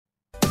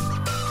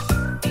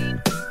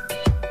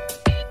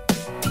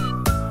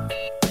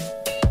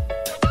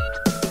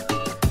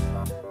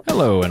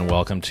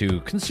welcome to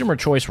Consumer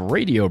Choice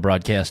Radio,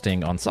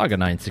 broadcasting on Saga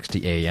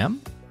 960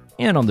 AM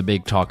and on the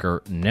Big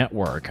Talker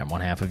Network. I'm one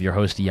half of your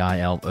host,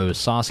 Yael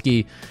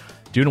Osaski.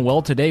 Doing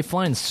well today,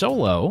 flying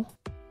solo.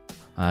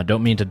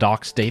 Don't mean to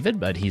dox David,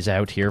 but he's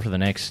out here for the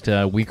next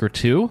week or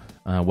two,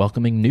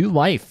 welcoming new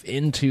life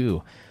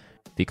into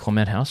the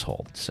Clement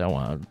household.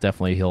 So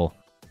definitely he'll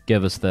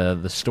give us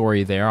the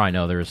story there. I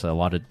know there's a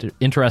lot of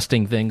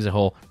interesting things that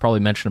he'll probably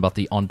mention about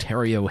the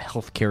Ontario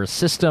healthcare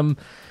system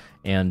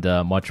and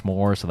much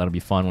more, so that'll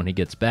be fun when he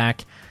gets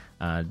back.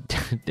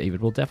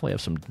 David will definitely have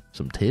some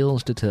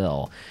tales to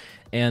tell.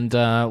 And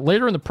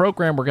later in the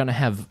program, we're going to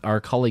have our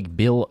colleague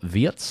Bill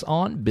Vietz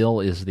on.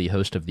 Bill is the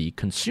host of the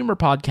Consumer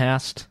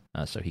Podcast,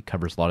 so he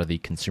covers a lot of the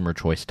consumer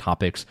choice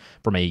topics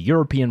from a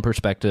European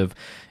perspective,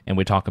 and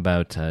we talk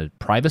about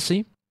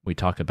privacy. We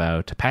talk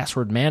about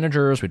password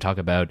managers. We talk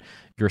about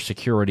your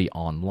security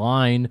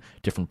online,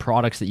 different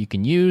products that you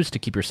can use to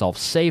keep yourself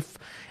safe,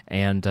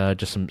 and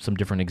just some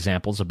different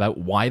examples about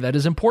why that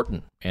is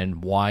important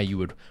and why you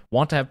would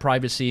want to have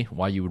privacy,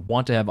 why you would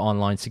want to have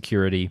online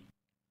security,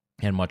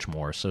 and much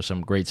more. So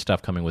some great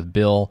stuff coming with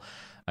Bill.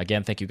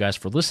 Again, thank you guys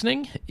for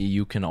listening.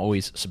 You can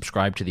always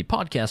subscribe to the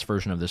podcast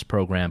version of this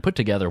program put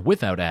together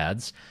without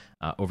ads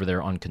over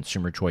there on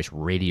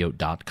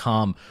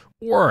consumerchoiceradio.com,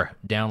 or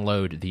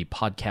download the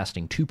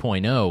Podcasting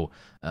 2.0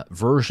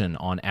 version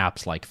on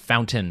apps like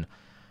Fountain,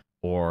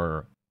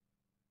 or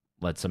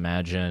let's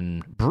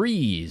imagine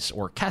Breeze,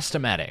 or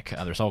Castamatic.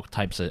 There's all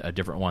types of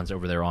different ones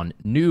over there on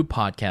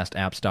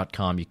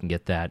newpodcastapps.com. You can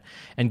get that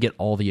and get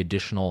all the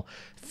additional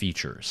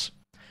features.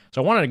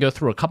 So I wanted to go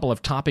through a couple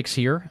of topics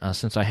here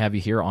since I have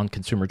you here on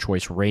Consumer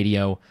Choice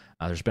Radio.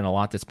 There's been a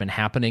lot that's been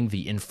happening.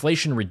 The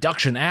Inflation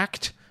Reduction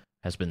Act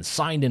has been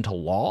signed into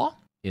law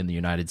in the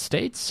United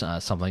States,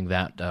 something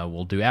that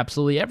will do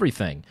absolutely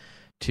everything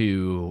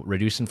to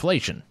reduce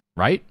inflation,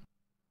 right?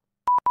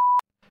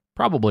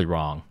 Probably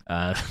wrong.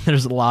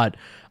 There's a lot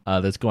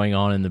that's going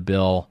on in the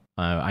bill.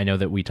 I know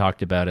that we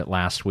talked about it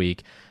last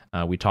week.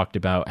 We talked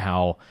about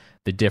how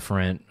the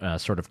different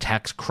sort of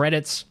tax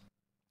credits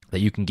that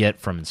you can get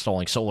from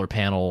installing solar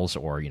panels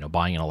or,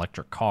 buying an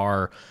electric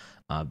car.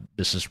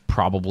 This is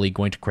probably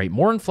going to create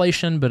more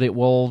inflation, but it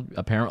will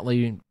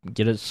apparently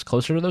get us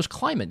closer to those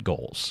climate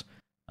goals.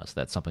 So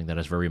that's something that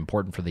is very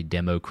important for the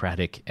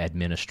Democratic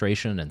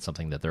administration and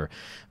something that they're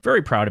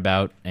very proud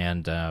about.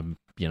 And,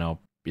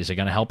 is it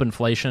going to help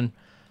inflation?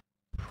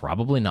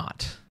 Probably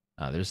not.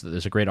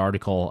 There's a great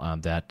article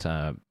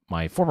that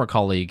my former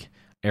colleague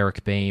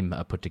Eric Boehm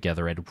put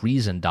together at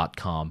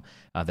Reason.com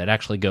that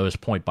actually goes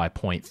point by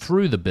point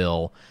through the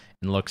bill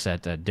and looks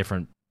at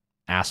different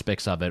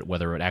aspects of it,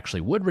 whether it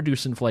actually would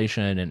reduce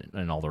inflation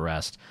and all the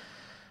rest.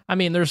 I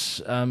mean,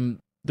 there's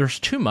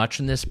too much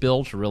in this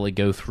bill to really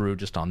go through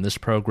just on this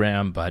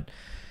program, but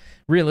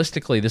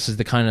realistically, this is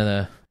the kind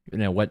of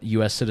what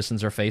U.S.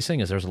 citizens are facing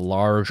is there's a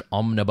large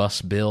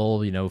omnibus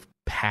bill,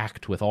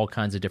 packed with all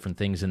kinds of different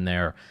things in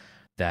there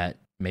that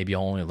maybe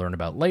you'll only learn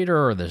about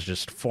later, or there's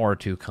just far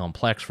too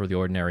complex for the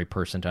ordinary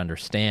person to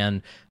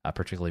understand,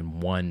 particularly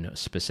one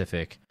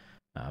specific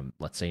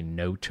let's say,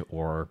 note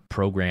or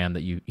program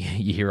that you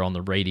hear on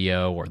the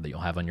radio or that you'll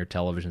have on your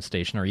television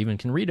station or even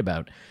can read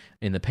about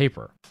in the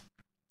paper.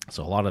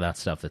 So a lot of that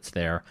stuff that's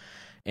there.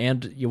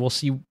 And you will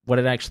see what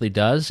it actually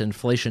does.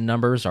 Inflation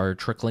numbers are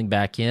trickling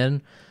back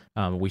in.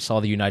 We saw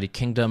the United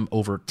Kingdom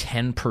over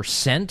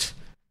 10%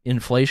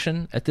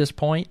 inflation at this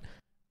point.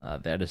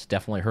 That is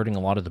definitely hurting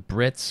a lot of the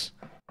Brits.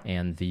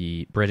 And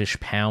the British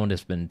pound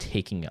has been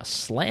taking a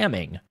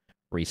slamming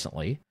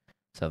recently.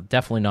 So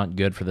definitely not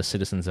good for the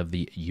citizens of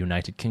the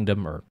United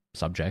Kingdom, or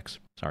subjects.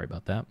 Sorry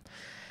about that.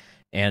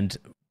 And,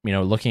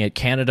 looking at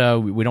Canada,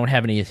 we don't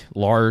have any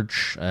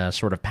large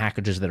sort of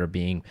packages that are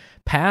being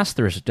passed.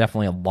 There's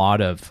definitely a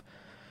lot of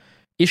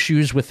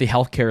issues with the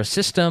healthcare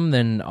system.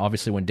 Then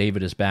obviously when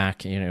David is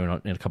back,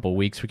 in a couple of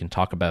weeks, we can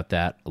talk about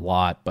that a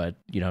lot. But,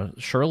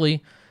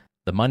 surely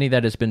the money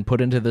that has been put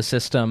into the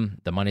system,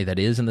 the money that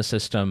is in the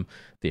system,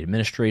 the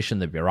administration,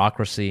 the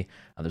bureaucracy,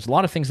 there's a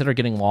lot of things that are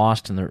getting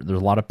lost, and there's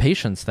a lot of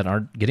patients that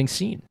aren't getting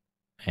seen.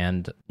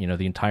 And,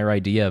 the entire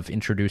idea of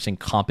introducing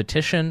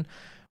competition,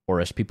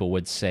 or as people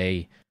would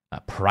say,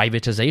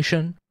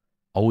 privatization,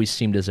 always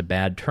seemed as a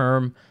bad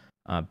term.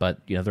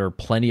 But, there are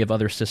plenty of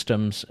other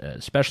systems,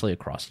 especially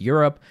across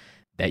Europe,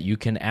 that you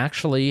can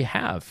actually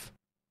have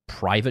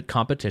private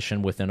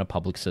competition within a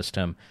public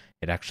system.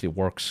 It actually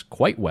works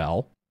quite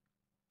well.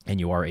 And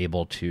you are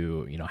able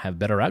to, have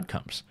better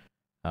outcomes.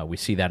 We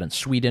see that in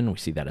Sweden, we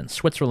see that in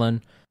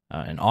Switzerland,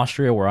 in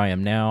Austria, where I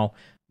am now,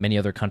 many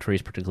other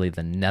countries, particularly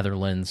the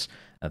Netherlands.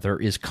 There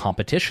is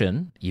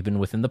competition, even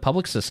within the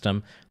public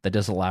system, that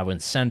does allow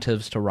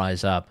incentives to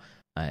rise up.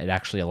 It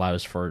actually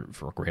allows for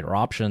greater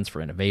options, for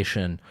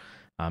innovation.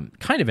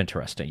 Kind of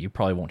interesting. You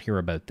probably won't hear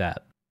about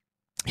that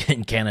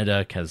in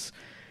Canada, because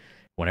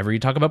whenever you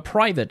talk about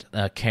private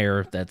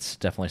care, that's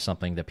definitely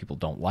something that people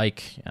don't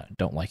like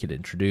it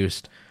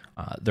introduced.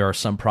 There are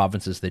some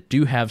provinces that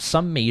do have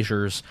some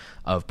measures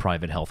of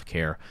private health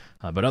care,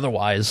 but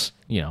otherwise,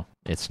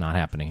 it's not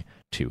happening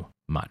too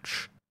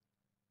much.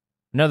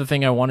 Another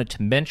thing I wanted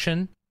to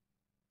mention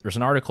There's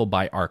an article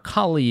by our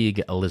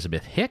colleague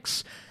Elizabeth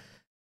Hicks.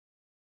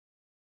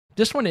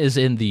 This one is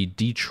in the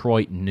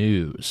Detroit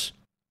News.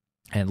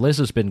 And Liz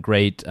has been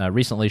great.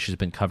 Recently, she's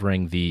been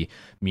covering the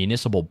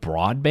municipal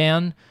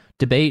broadband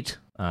debate,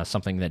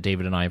 something that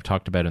David and I have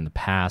talked about in the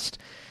past,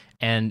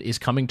 and is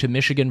coming to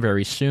Michigan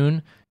very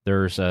soon.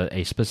 There's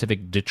a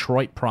specific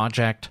Detroit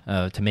project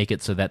to make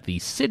it so that the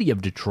city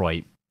of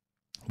Detroit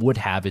would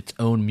have its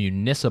own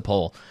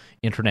municipal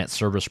internet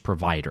service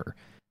provider.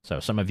 So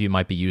some of you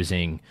might be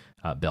using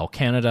Bell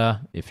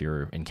Canada if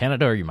you're in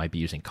Canada, or you might be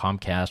using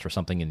Comcast or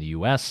something in the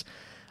U.S.,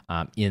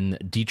 in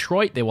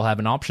Detroit, they will have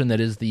an option that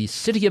is the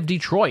City of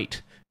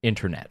Detroit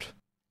Internet.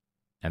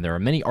 And there are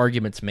many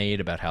arguments made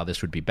about how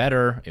this would be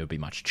better. It would be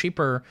much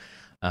cheaper.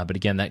 But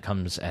again, that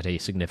comes at a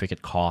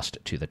significant cost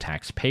to the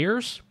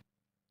taxpayers.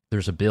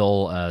 There's a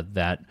bill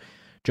that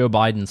Joe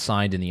Biden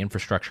signed in the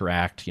Infrastructure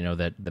Act,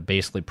 that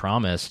basically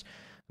promised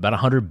about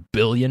 $100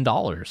 billion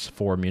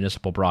for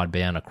municipal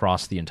broadband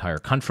across the entire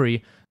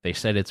country. They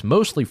said it's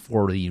mostly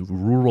for the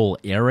rural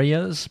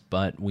areas,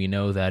 but we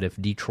know that if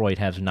Detroit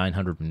has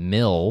 $900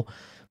 million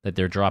that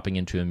they're dropping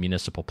into a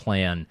municipal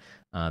plan,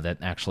 that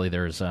actually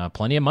there's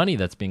plenty of money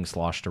that's being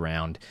sloshed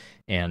around.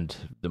 And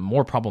the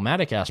more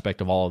problematic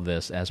aspect of all of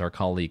this, as our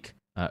colleague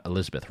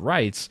Elizabeth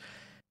writes,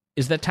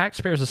 is that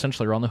taxpayers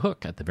essentially are on the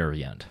hook at the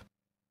very end.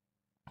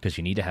 Because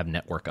you need to have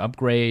network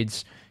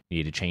upgrades, you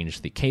need to change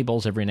the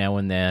cables every now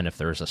and then. If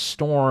there's a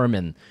storm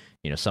and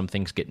some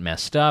things get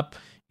messed up,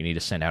 you need to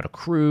send out a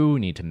crew, you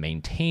need to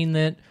maintain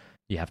it,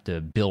 you have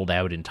to build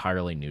out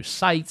entirely new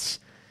sites.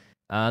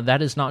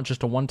 That is not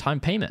just a one-time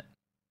payment.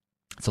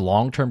 It's a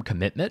long-term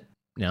commitment.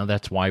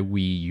 That's why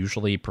we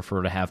usually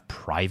prefer to have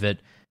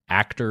private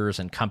actors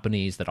and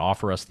companies that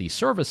offer us these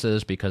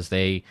services, because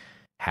they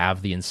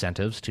have the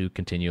incentives to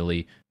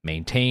continually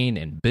maintain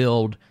and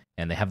build,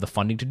 and they have the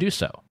funding to do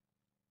so.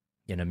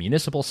 In a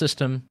municipal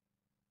system,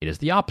 it is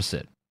the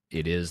opposite.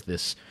 It is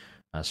this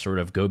sort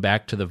of go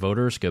back to the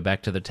voters, go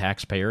back to the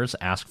taxpayers,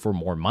 ask for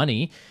more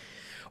money,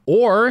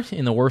 or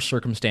in the worst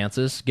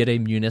circumstances, get a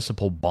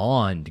municipal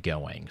bond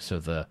going. So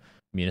the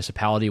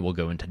municipality will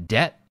go into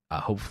debt.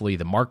 Hopefully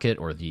the market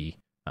or the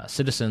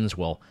citizens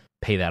will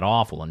pay that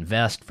off, will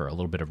invest for a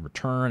little bit of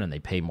return, and they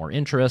pay more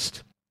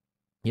interest.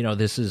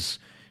 This is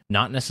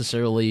not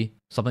necessarily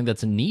something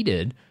that's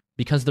needed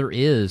because there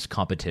is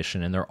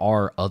competition and there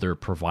are other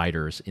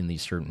providers in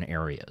these certain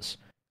areas.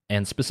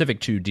 And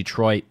specific to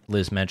Detroit,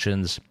 Liz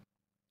mentions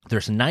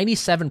there's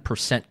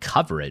 97%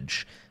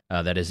 coverage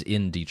that is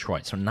in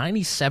Detroit. So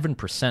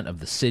 97% of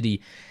the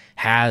city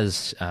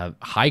has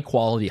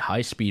high-quality,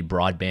 high-speed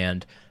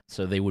broadband,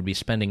 so they would be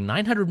spending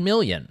 $900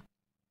 million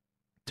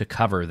to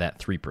cover that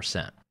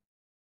 3%.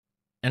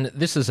 And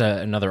this is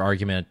another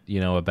argument,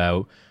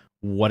 about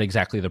what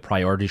exactly the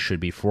priority should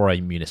be for a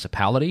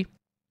municipality.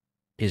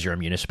 Is your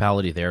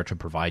municipality there to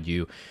provide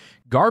you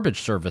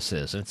garbage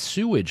services and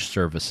sewage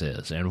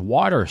services and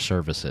water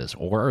services,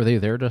 or are they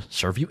there to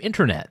serve you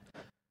internet?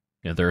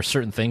 There are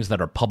certain things that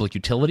are public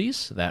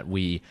utilities that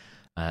we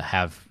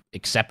have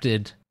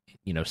accepted,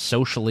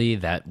 socially,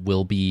 that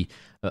will be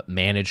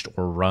managed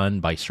or run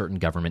by certain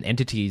government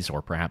entities,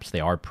 or perhaps they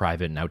are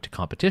private and out to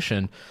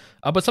competition.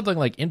 But something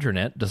like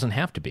internet doesn't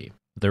have to be.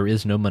 There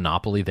is no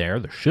monopoly there.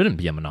 There shouldn't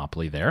be a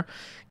monopoly there.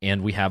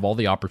 And we have all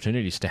the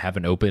opportunities to have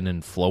an open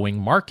and flowing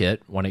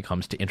market when it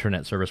comes to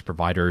internet service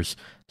providers,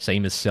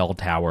 same as cell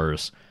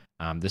towers.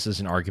 This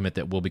is an argument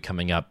that will be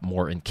coming up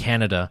more in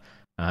Canada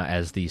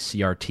as the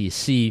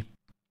CRTC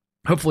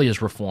hopefully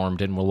is reformed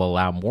and will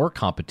allow more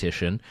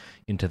competition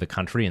into the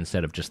country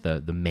instead of just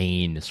the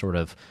main sort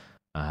of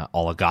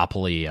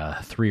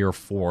oligopoly, 3 or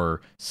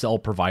 4 cell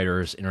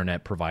providers,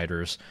 internet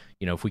providers.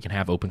 If we can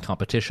have open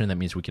competition, that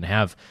means we can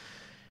have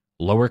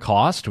lower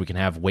cost, we can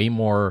have way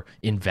more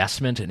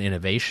investment and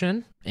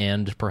innovation,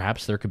 and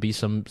perhaps there could be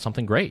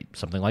something great,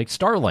 something like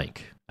Starlink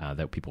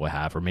that people would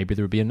have, or maybe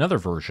there would be another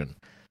version.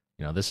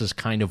 This is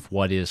kind of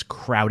what is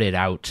crowded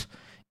out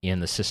in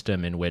the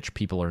system in which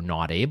people are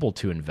not able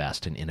to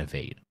invest and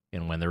innovate.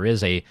 And when there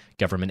is a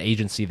government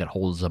agency that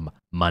holds a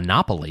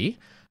monopoly,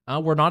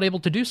 we're not able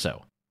to do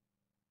so.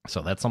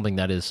 So that's something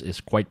that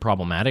is quite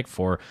problematic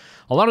for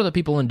a lot of the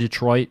people in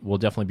Detroit. We'll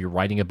definitely be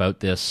writing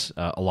about this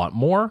a lot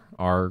more.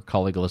 Our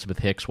colleague Elizabeth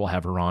Hicks will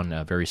have her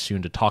on very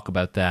soon to talk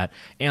about that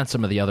and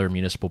some of the other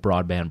municipal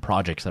broadband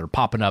projects that are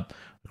popping up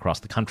across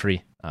the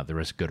country. There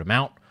is a good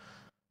amount.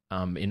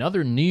 In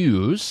other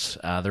news,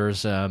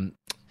 there's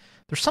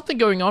something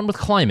going on with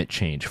climate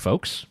change,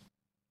 folks.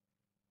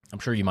 I'm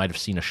sure you might have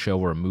seen a show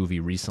or a movie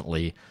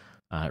recently.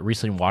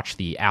 Recently watched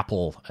the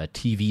Apple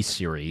TV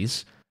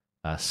series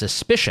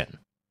Suspicion.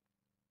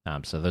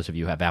 So those of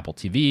you who have Apple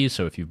TV,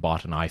 so if you've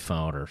bought an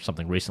iPhone or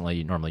something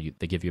recently, normally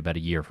they give you about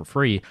a year for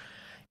free.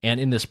 And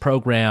in this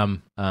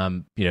program,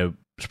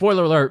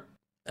 spoiler alert,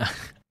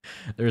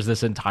 there's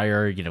this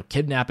entire,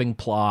 kidnapping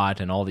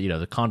plot and all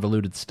the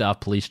convoluted stuff,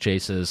 police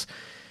chases.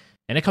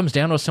 And it comes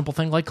down to a simple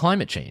thing like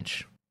climate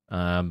change.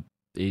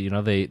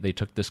 They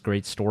took this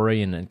great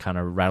story and kind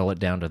of rattle it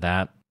down to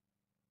that.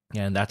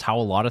 And that's how a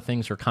lot of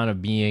things are kind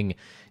of being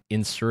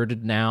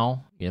inserted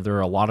now. There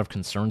are a lot of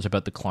concerns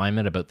about the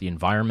climate, about the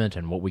environment,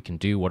 and what we can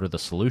do. What are the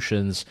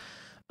solutions?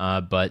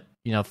 But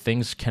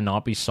things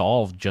cannot be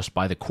solved just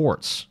by the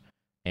courts.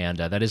 And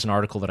that is an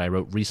article that I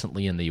wrote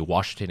recently in the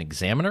Washington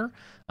Examiner.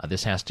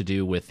 This has to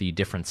do with the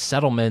different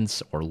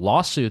settlements or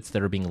lawsuits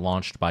that are being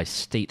launched by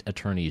state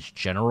attorneys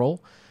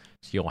general.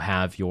 So you'll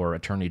have your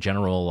attorney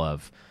general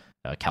of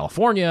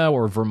California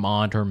or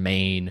Vermont or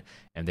Maine,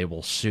 and they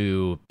will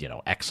sue,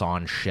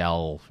 Exxon,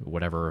 Shell,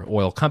 whatever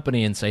oil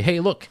company, and say, hey,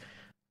 look,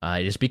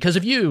 it is because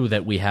of you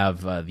that we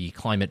have the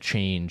climate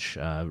change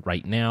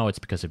right now. It's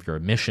because of your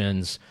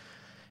emissions.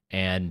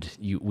 And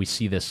we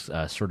see this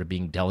sort of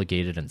being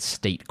delegated in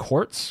state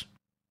courts.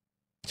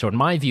 So in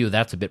my view,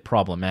 that's a bit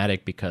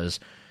problematic because,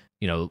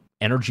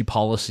 energy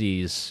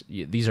policies,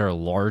 these are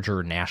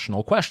larger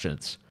national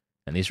questions.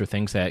 And these are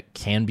things that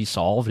can be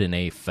solved in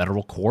a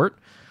federal court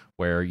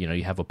where,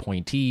 you have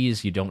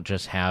appointees. You don't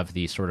just have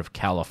the sort of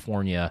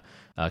California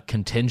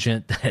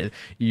contingent that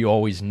you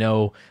always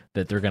know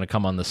that they're going to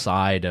come on the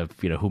side of,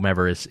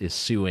 whomever is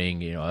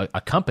suing,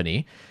 a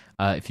company.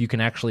 If you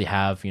can actually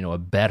have, a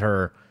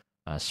better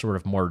sort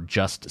of more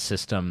just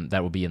system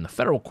that would be in the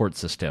federal court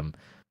system.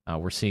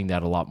 We're seeing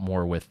that a lot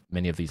more with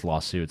many of these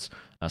lawsuits.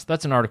 So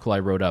that's an article I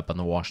wrote up on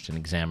the Washington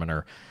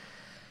Examiner.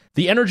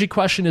 The energy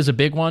question is a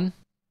big one.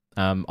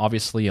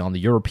 Obviously, on the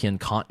European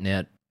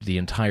continent, the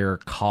entire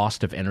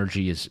cost of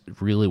energy is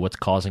really what's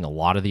causing a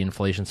lot of the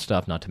inflation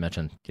stuff, not to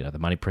mention the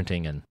money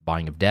printing and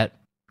buying of debt.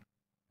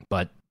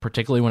 But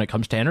particularly when it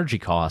comes to energy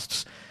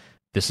costs,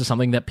 this is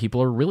something that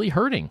people are really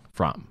hurting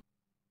from.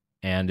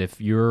 And if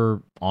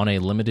you're on a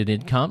limited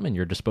income and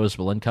your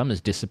disposable income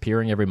is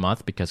disappearing every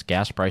month because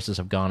gas prices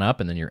have gone up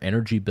and then your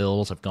energy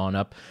bills have gone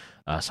up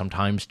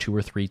sometimes 2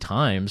 or 3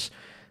 times,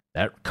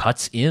 that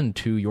cuts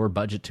into your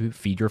budget to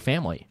feed your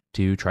family,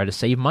 to try to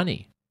save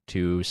money,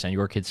 to send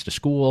your kids to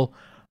school,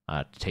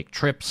 to take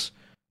trips,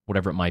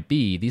 whatever it might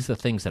be. These are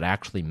the things that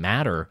actually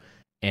matter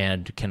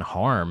and can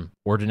harm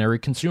ordinary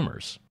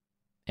consumers.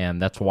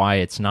 And that's why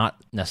it's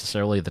not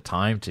necessarily the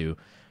time to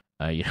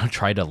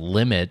try to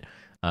limit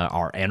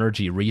our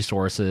energy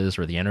resources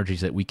or the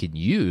energies that we can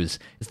use.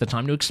 It's the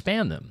time to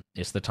expand them.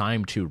 It's the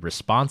time to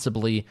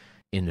responsibly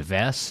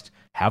invest,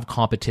 have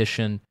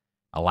competition,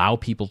 allow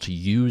people to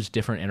use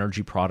different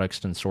energy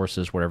products and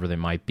sources, whatever they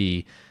might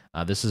be.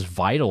 This is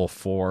vital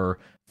for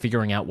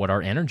figuring out what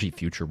our energy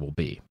future will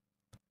be,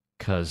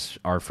 because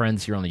our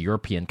friends here on the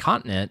European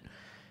continent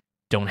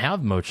don't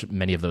have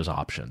many of those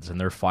options, and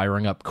they're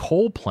firing up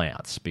coal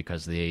plants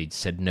because they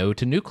said no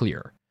to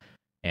nuclear.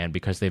 And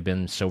because they've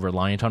been so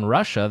reliant on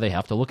Russia, they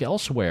have to look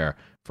elsewhere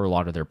for a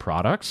lot of their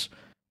products.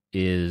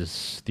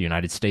 Is the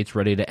United States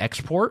ready to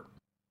export?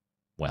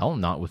 Well,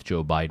 not with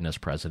Joe Biden as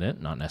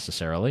president, not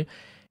necessarily.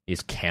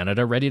 Is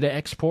Canada ready to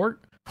export?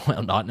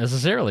 Well, not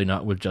necessarily,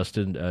 not with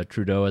Justin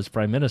Trudeau as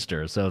prime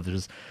minister. So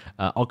there's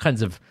all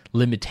kinds of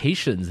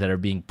limitations that are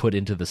being put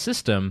into the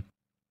system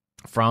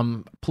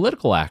from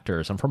political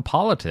actors and from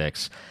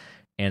politics.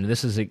 And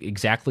this is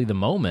exactly the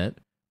moment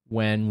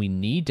when we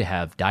need to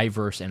have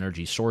diverse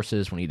energy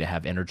sources. We need to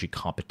have energy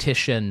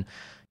competition.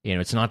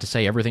 It's not to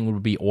say everything will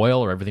be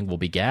oil or everything will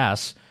be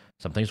gas.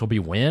 Some things will be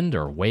wind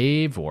or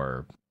wave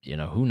or,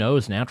 who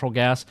knows, natural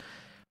gas.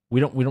 We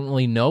don't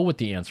really know what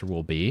the answer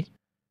will be.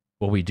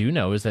 What we do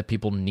know is that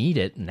people need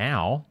it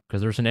now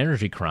because there's an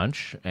energy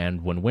crunch.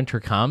 And when winter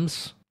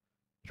comes,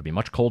 it'll be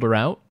much colder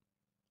out.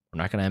 We're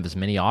not going to have as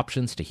many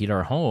options to heat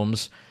our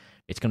homes.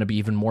 It's going to be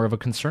even more of a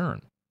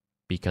concern.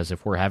 Because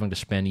if we're having to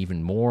spend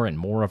even more and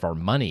more of our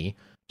money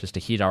just to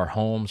heat our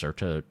homes or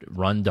to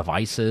run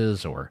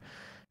devices or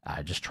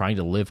just trying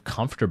to live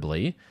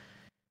comfortably,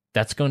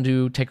 that's going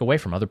to take away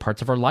from other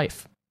parts of our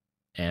life.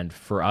 And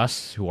for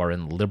us who are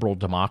in liberal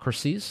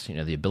democracies,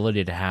 the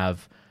ability to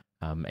have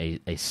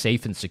a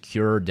safe and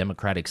secure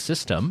democratic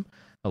system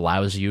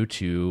allows you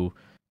to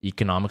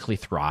economically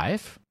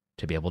thrive,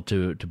 to be able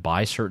to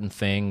buy certain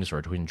things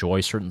or to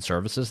enjoy certain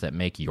services that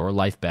make your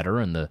life better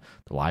and the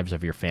lives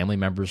of your family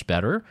members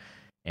better.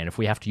 And if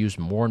we have to use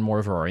more and more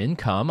of our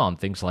income on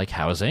things like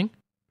housing,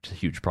 which is a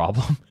huge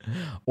problem,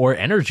 or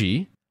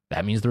energy,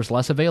 that means there's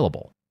less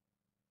available.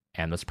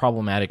 And that's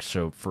problematic.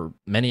 So for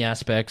many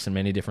aspects and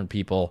many different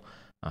people,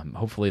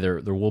 hopefully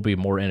there will be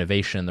more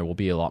innovation. There will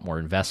be a lot more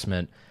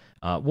investment.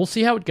 We'll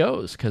see how it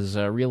goes because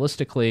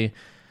realistically,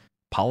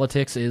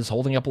 politics is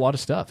holding up a lot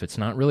of stuff. It's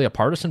not really a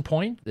partisan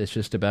point. It's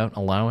just about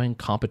allowing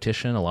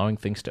competition, allowing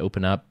things to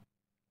open up,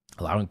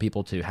 allowing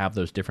people to have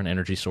those different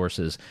energy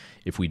sources.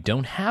 If we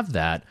don't have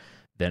that,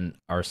 then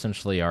our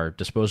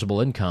disposable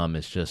income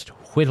is just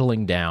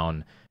whittling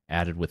down,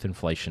 added with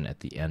inflation at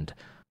the end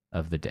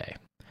of the day.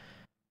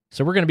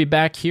 So we're going to be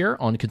back here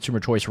on Consumer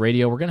Choice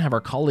Radio. We're going to have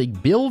our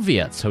colleague Bill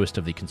Vietz, host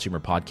of the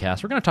Consumer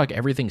Podcast. We're going to talk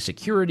everything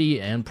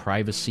security and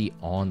privacy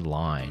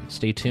online.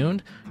 Stay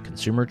tuned.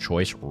 Consumer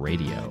Choice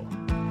Radio.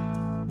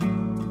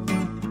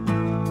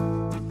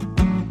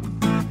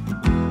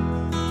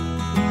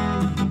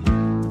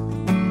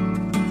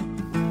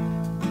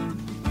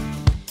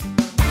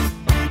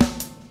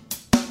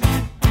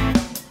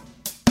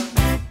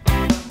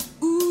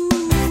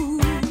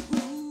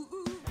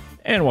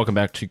 And welcome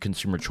back to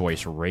Consumer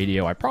Choice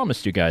Radio. I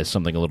promised you guys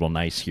something a little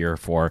nice here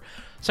for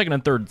second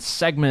and third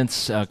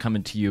segments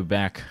coming to you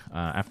back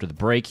after the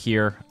break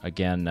here.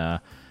 Again, I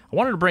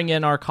wanted to bring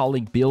in our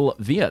colleague Bill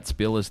Wietz.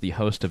 Bill is the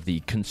host of the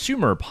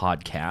Consumer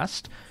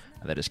Podcast.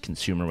 That is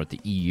Consumer with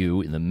the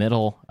EU in the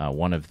middle.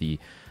 One of the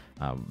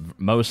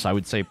most, I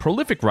would say,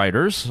 prolific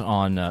writers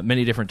on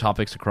many different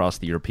topics across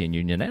the European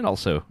Union and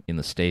also in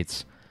the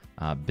States.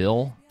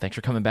 Bill, thanks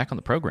for coming back on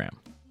the program.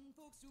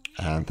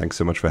 Thanks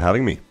so much for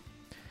having me.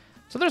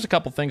 So there's a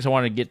couple things I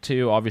wanted to get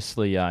to.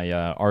 Obviously,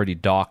 I already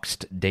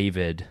doxed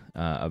David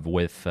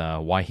with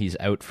why he's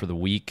out for the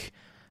week.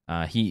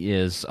 He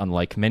is,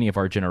 unlike many of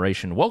our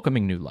generation,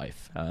 welcoming new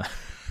life.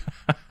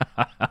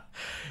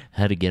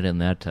 Had to get in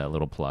that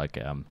little plug.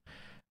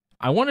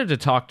 I wanted to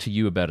talk to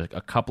you about a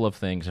couple of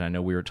things, and I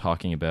know we were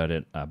talking about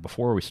it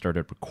before we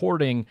started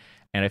recording,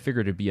 and I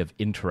figured it'd be of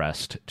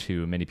interest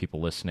to many people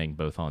listening,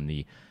 both on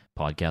the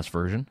podcast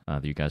version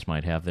that you guys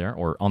might have there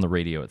or on the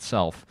radio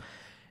itself.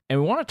 And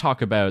we want to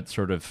talk about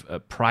sort of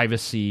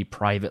privacy,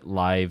 private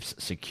lives,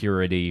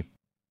 security.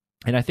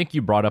 And I think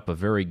you brought up a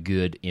very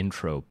good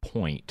intro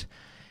point.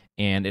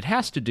 And it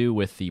has to do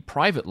with the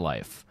private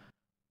life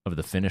of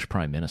the Finnish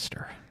Prime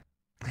Minister.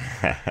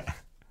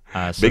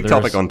 Big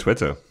topic on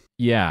Twitter.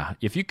 Yeah.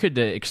 If you could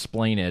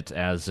explain it,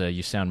 as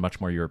you sound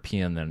much more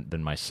European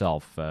than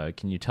myself,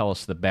 can you tell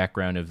us the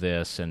background of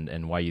this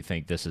and why you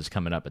think this is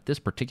coming up at this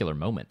particular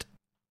moment?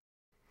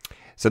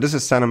 So this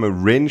is Sanna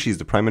Marin. She's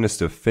the Prime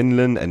Minister of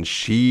Finland, and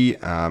she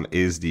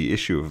is the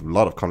issue of a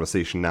lot of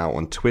conversation now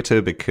on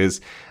Twitter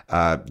because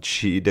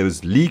there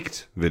was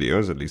leaked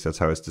videos, at least that's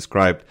how it's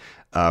described,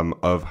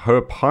 of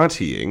her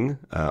partying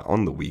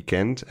on the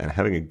weekend and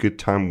having a good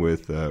time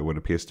with what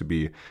appears to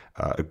be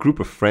a group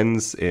of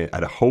friends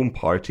at a home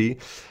party.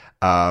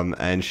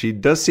 And she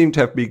does seem to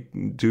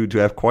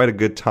have quite a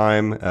good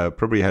time,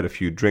 probably had a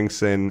few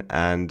drinks in,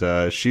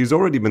 and she's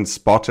already been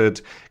spotted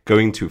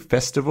going to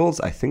festivals.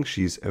 I think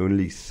she's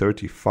only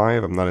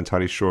 35. I'm not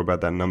entirely sure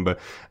about that number.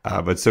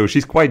 But so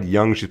she's quite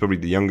young. She's probably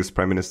the youngest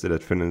prime minister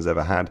that Finland's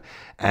ever had.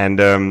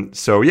 And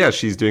so, yeah,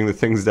 she's doing the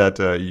things that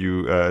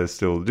you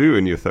still do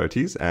in your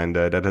 30s. And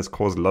that has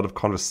caused a lot of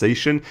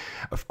conversation.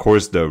 Of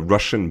course, the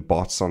Russian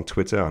bots on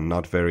Twitter are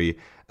not very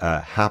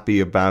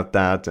happy about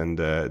that, and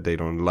they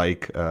don't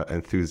like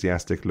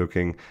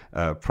enthusiastic-looking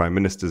prime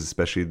ministers,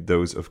 especially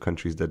those of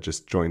countries that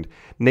just joined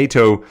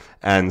NATO.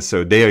 And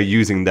so they are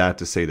using that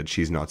to say that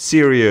she's not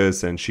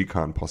serious and she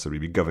can't possibly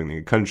be governing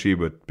a country,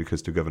 but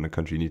because to govern a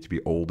country you need to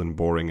be old and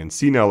boring and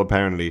senile,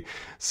 apparently.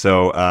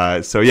 So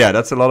yeah,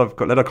 that's a lot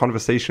of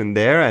conversation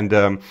there.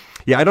 And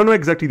yeah, I don't know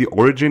exactly the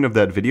origin of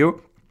that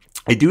video.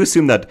 I do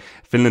assume that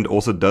Finland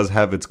also does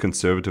have its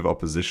conservative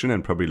opposition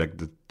and probably like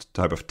the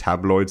type of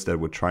tabloids that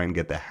would try and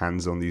get their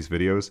hands on these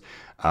videos.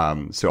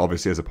 So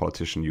obviously, as a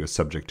politician, you are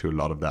subject to a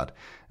lot of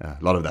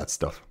that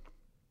stuff.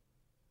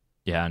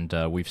 Yeah,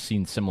 and we've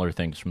seen similar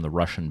things from the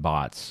Russian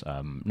bots,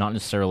 not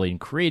necessarily in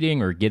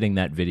creating or getting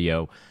that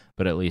video,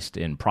 but at least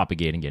in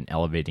propagating it and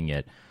elevating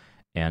it.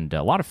 And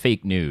a lot of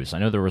fake news. I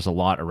know there was a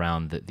lot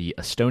around the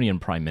Estonian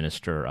Prime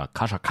Minister,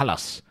 Kaja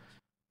Kallas,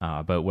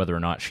 about whether or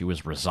not she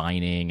was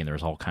resigning, and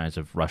there's all kinds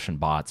of Russian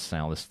bots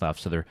and all this stuff.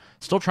 So they're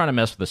still trying to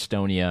mess with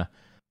Estonia,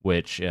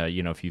 which,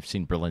 if you've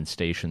seen Berlin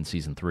Station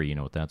Season 3, you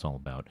know what that's all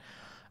about.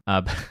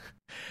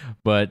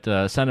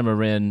 But Sanna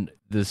Marin,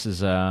 this is,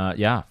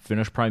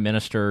 Finnish Prime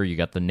Minister. You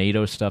got the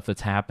NATO stuff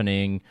that's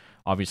happening.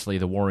 Obviously,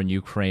 the war in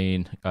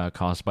Ukraine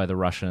caused by the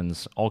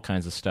Russians, all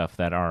kinds of stuff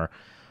that are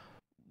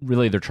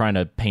really, they're trying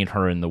to paint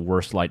her in the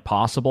worst light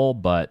possible,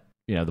 but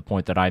the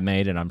point that I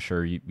made, and I'm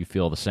sure you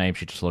feel the same.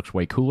 She just looks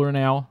way cooler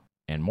now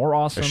and more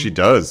awesome. She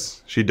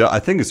does. I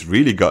think it's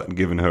really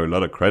given her a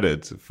lot of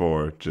credit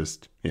for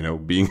just,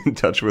 being in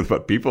touch with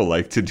what people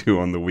like to do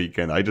on the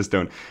weekend. I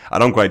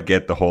don't quite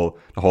get the whole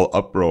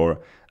uproar.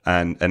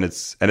 And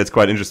it's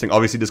quite interesting.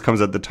 Obviously, this comes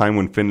at the time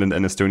when Finland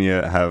and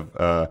Estonia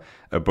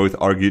have both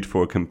argued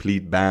for a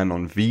complete ban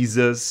on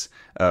visas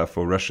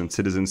for Russian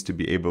citizens to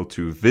be able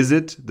to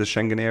visit the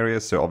Schengen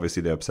area. So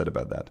obviously, they're upset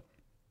about that.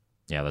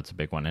 Yeah, that's a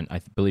big one. And I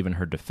believe in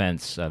her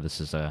defense,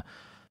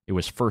 it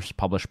was first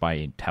published by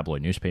a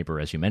tabloid newspaper,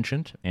 as you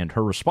mentioned, and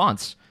her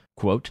response,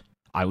 quote,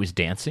 "I was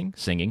dancing,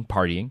 singing,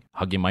 partying,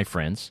 hugging my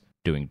friends,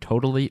 doing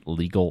totally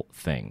legal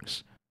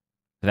things."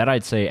 That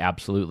I'd say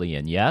absolutely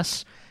and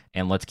yes,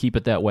 and let's keep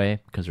it that way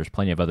because there's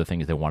plenty of other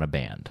things they want to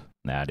ban.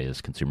 That is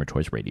Consumer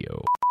Choice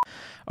Radio.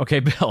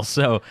 Okay, Bill,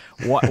 so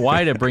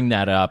why to bring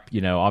that up?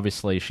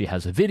 Obviously she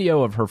has a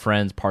video of her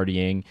friends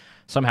partying.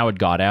 Somehow it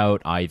got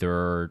out.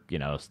 Either,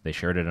 they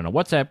shared it in a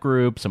WhatsApp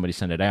group, somebody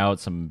sent it out,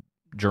 some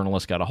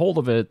journalist got a hold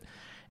of it,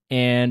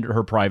 and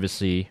her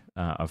privacy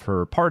of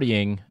her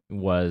partying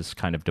was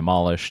kind of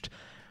demolished.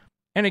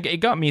 And it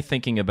got me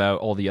thinking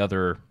about all the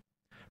other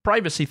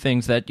privacy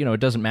things that, it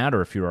doesn't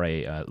matter if you're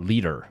a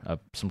leader,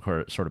 some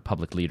sort of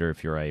public leader,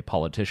 if you're a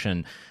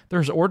politician.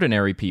 There's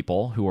ordinary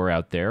people who are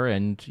out there,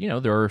 and,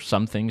 there are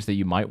some things that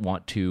you might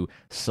want to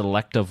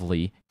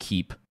selectively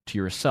keep to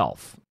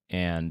yourself.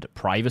 And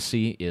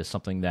privacy is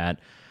something that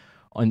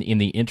in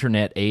the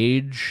internet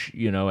age,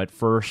 at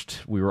first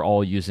we were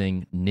all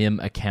using NIM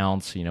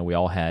accounts. We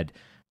all had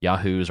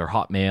Yahoos or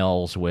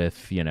Hotmails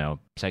with,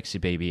 Sexy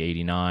Baby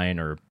 89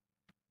 or,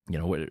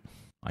 what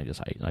I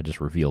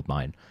just revealed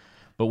mine.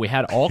 But we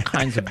had all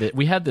kinds of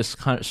we had this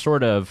kind of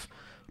sort of,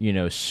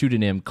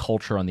 pseudonym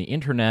culture on the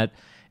internet.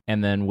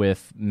 And then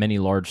with many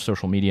large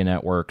social media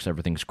networks,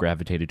 everything's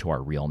gravitated to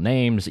our real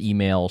names,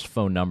 emails,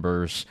 phone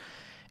numbers.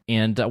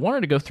 And I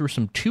wanted to go through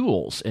some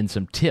tools and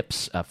some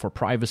tips for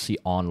privacy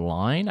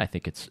online. I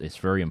think it's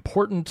very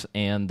important,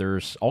 and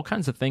there's all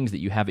kinds of things that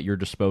you have at your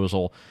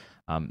disposal,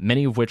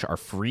 many of which are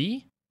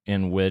free,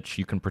 in which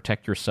you can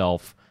protect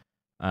yourself.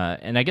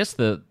 And I guess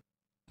the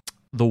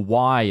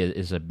why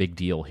is a big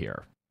deal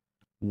here.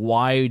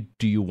 Why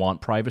do you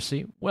want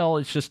privacy? Well,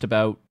 it's just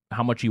about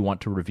how much you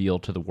want to reveal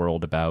to the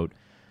world about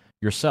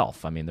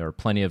yourself. I mean, there are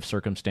plenty of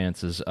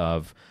circumstances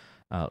of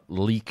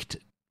leaked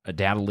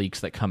data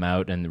leaks that come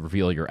out and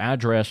reveal your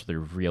address, they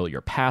reveal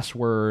your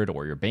password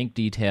or your bank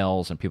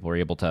details, and people are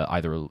able to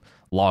either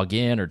log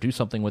in or do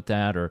something with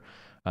that, or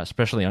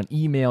especially on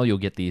email, you'll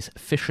get these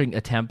phishing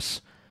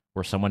attempts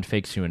where someone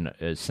fakes you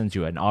and sends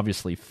you an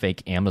obviously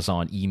fake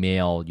Amazon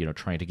email,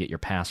 trying to get your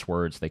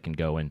passwords. They can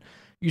go and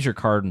use your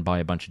card and buy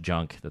a bunch of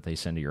junk that they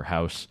send to your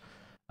house.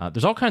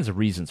 There's all kinds of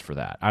reasons for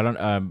that. I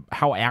don't.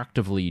 How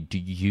actively do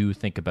you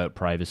think about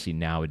privacy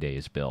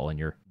nowadays, Bill, in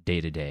your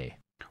day-to-day?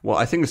 Well,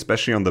 I think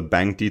especially on the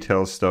bank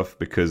details stuff,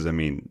 because I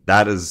mean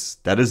that is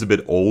a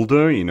bit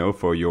older,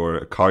 for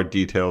your card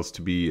details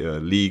to be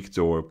leaked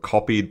or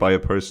copied by a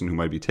person who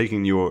might be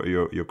taking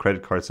your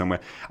credit card somewhere.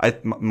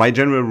 My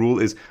general rule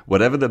is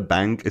whatever the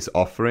bank is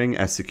offering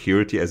as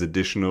security, as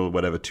additional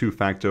whatever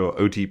two-factor or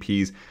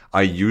OTPs,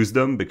 I use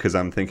them because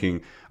I'm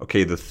thinking,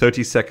 okay, the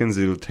 30 seconds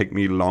it'll take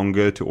me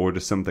longer to order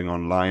something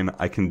online,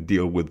 I can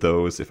deal with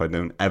those if I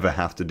don't ever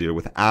have to deal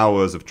with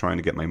hours of trying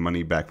to get my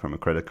money back from a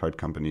credit card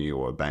company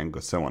or a bank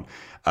or so on.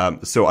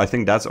 So I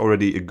think that's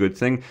already a good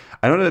thing.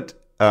 I know that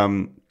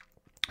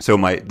so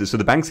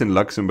the banks in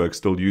Luxembourg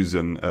still use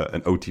an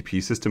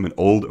OTP system, an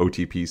old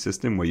OTP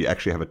system where you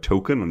actually have a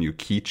token on your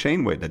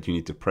keychain that you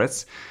need to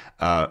press.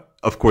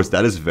 Of course,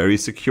 that is very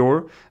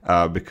secure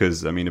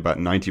because, I mean, about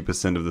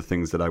 90% of the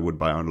things that I would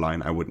buy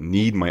online, I would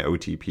need my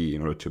OTP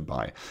in order to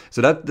buy.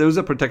 So those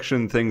are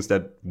protection things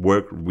that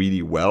work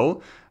really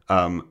well.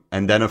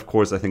 And then, of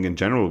course, I think in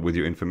general with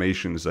your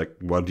information is like,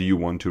 what do you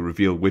want to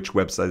reveal? Which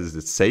website is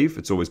it safe?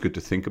 It's always good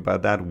to think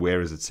about that.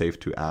 Where is it safe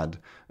to add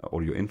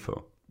all your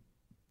info?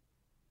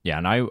 Yeah,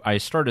 and I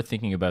started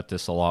thinking about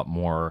this a lot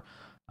more.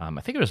 I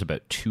think it was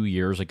about 2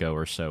 years ago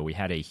or so. We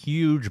had a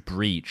huge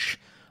breach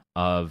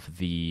of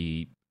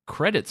the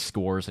credit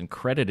scores and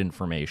credit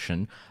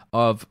information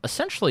of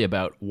essentially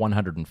about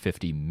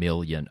 150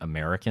 million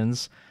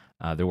Americans.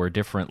 There were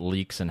different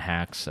leaks and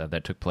hacks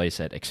that took place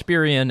at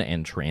Experian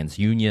and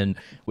TransUnion,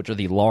 which are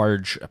the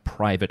large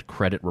private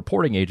credit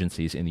reporting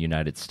agencies in the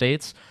United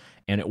States,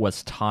 and it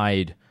was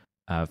tied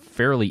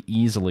fairly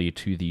easily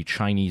to the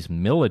Chinese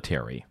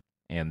military,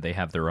 and they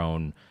have their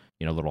own,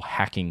 little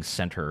hacking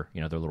center,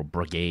 their little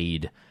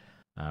brigade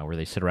where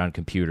they sit around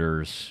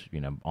computers,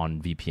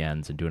 on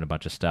VPNs and doing a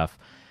bunch of stuff.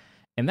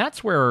 And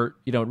that's where,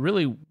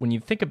 really, when you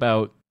think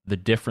about the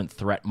different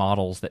threat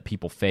models that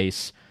people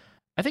face,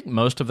 I think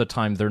most of the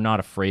time they're not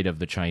afraid of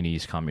the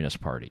Chinese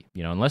Communist Party.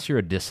 Unless you're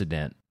a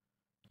dissident,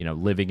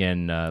 living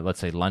in, let's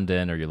say,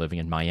 London, or you're living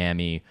in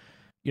Miami,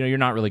 you're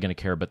not really going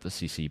to care about the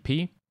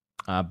CCP.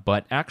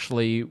 But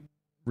actually,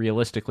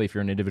 realistically, if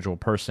you're an individual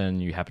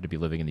person, you happen to be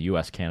living in the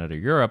US, Canada, or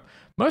Europe,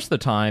 most of the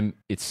time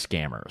it's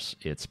scammers.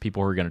 It's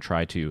people who are going to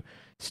try to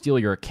steal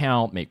your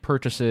account, make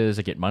purchases,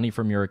 get money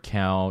from your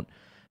account,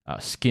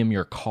 skim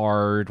your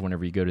card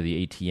whenever you go to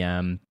the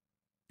ATM.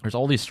 There's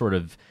all these sort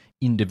of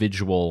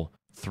individual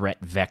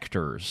threat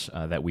vectors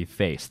that we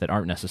face that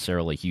aren't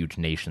necessarily huge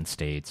nation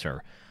states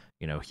or,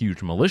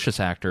 huge malicious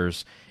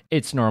actors.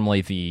 It's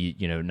normally the,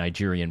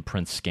 Nigerian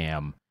prince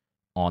scam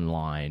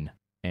online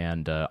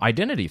and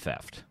identity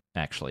theft.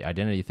 Actually,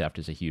 identity theft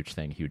is a huge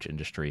thing, huge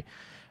industry.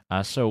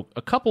 So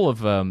a couple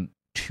of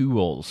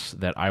tools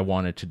that I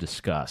wanted to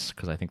discuss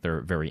because I think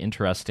they're very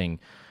interesting.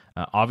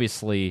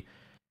 Obviously,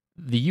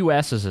 the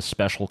U.S. is a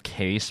special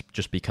case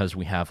just because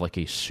we have like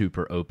a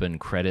super open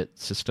credit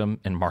system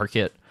and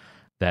market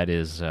that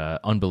is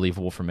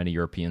unbelievable for many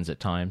Europeans at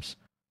times.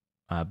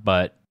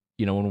 But,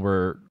 when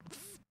we're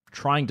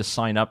trying to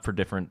sign up for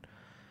different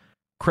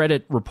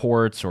credit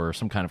reports or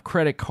some kind of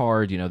credit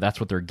card, that's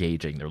what they're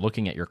gauging. They're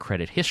looking at your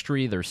credit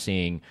history. They're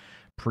seeing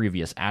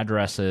previous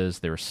addresses.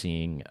 They're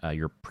seeing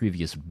your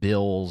previous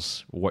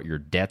bills, what your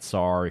debts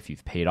are, if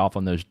you've paid off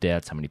on those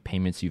debts, how many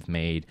payments you've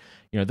made.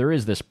 There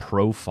is this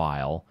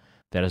profile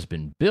that has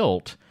been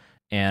built,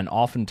 and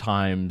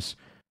oftentimes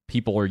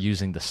people are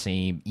using the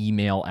same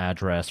email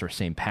address or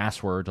same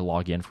password to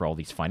log in for all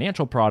these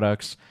financial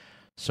products.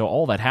 So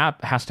all that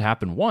has to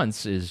happen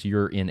once is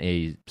you're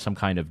in some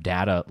kind of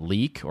data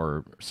leak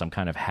or some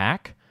kind of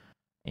hack,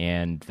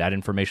 and that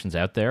information's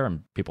out there,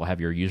 and people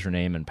have your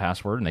username and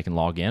password, and they can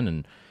log in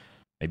and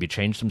maybe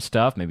change some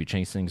stuff, maybe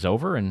change things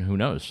over, and who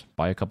knows,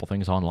 buy a couple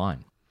things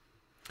online.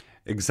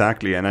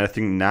 Exactly, and I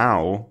think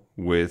now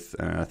with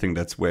I think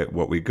that's where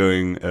what we're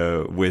going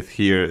with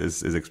here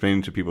is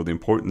explaining to people the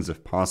importance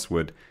of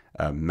password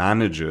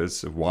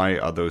managers. Why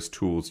are those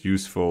tools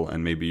useful?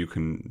 And maybe you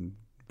can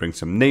bring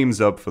some names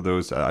up for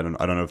those. I don't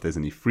know if there's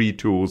any free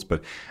tools,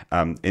 but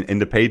in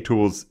the paid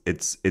tools,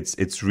 it's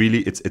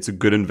a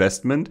good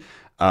investment.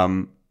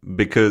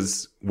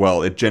 Because,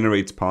 well, it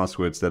generates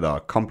passwords that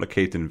are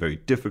complicated and very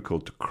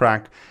difficult to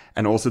crack.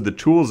 And also the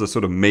tools are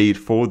sort of made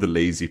for the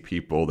lazy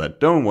people that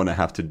don't want to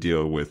have to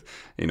deal with,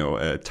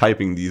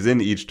 typing these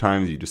in each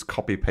time. You just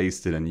copy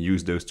paste it and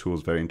use those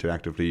tools very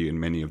interactively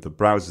in many of the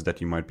browsers that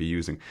you might be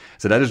using.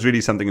 So that is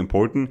really something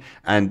important.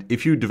 And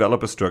if you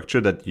develop a structure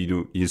that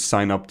you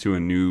sign up to a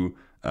new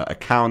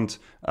account,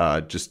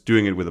 just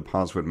doing it with a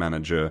password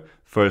manager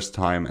first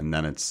time, and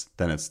then it's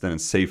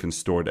safe and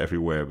stored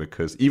everywhere,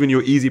 because even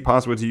your easy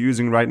passwords you're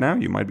using right now,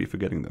 you might be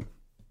forgetting them.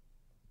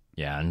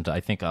 Yeah, and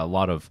I think a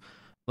lot of,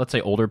 let's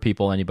say, older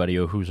people, anybody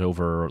who's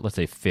over, let's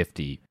say,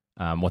 50,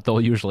 what they'll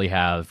usually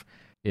have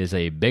is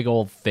a big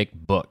old thick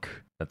book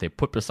that they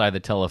put beside the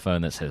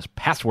telephone that says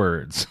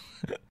passwords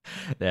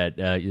that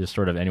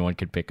sort of anyone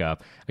could pick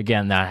up.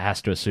 Again, that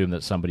has to assume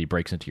that somebody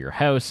breaks into your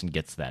house and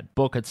gets that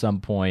book at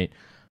some point.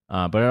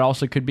 But it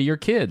also could be your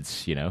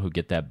kids, who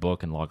get that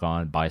book and log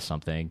on, buy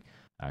something,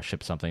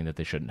 ship something that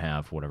they shouldn't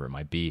have, whatever it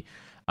might be.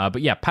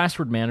 But yeah,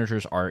 password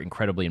managers are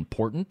incredibly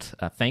important.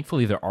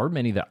 Thankfully, there are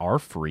many that are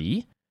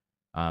free.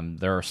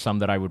 There are some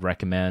that I would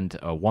recommend.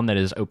 One that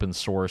is open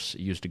source,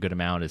 used a good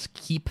amount, is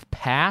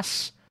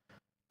KeepPass.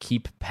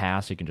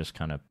 KeepPass, you can just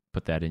kind of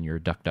put that in your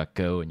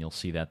DuckDuckGo and you'll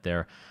see that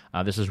there.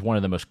 This is one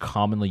of the most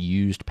commonly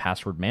used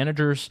password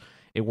managers.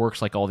 It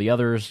works like all the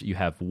others. You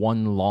have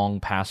one long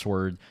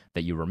password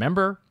that you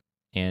remember,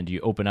 and you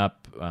open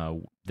up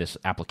this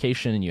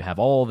application, and you have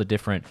all the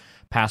different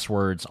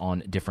passwords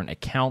on different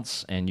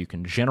accounts, and you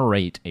can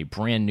generate a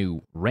brand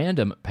new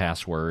random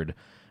password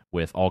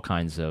with all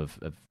kinds of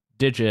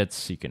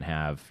digits. You can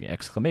have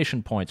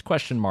exclamation points,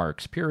 question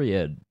marks,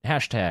 period,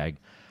 hashtag,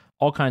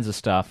 all kinds of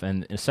stuff.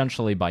 And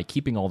essentially, by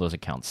keeping all those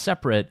accounts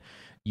separate,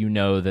 you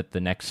know that the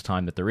next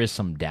time that there is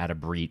some data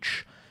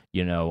breach,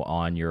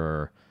 on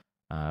your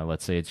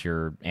let's say it's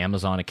your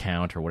Amazon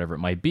account or whatever it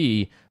might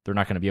be, they're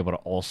not going to be able to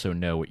also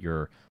know what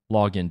your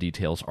login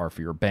details are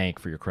for your bank,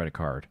 for your credit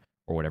card,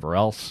 or whatever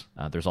else.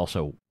 There's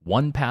also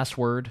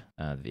 1Password,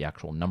 the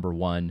actual number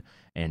 1,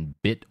 and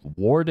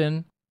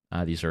Bitwarden.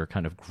 These are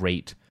kind of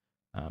great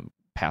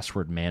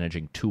password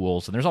managing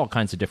tools, and there's all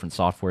kinds of different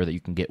software that you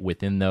can get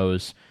within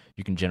those.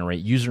 You can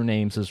generate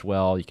usernames as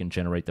well. You can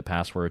generate the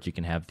passwords. You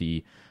can have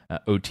the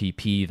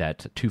OTP,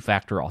 that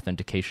two-factor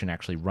authentication,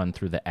 actually run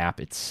through the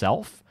app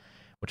itself,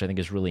 which I think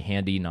is really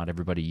handy. Not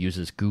everybody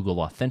uses Google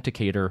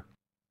Authenticator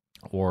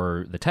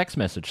or the text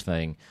message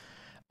thing.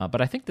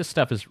 But I think this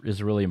stuff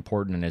is really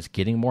important and is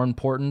getting more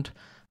important.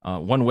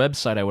 One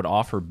website I would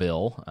offer,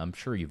 Bill, I'm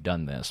sure you've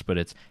done this, but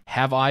it's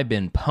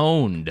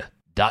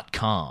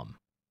haveibeenpwned.com.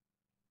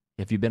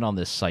 Have you been on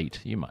this site?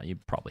 You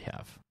probably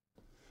have.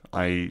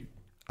 I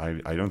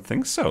don't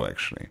think so,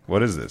 actually.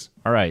 What is this?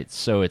 All right,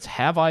 so it's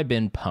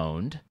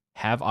haveibeenpwned,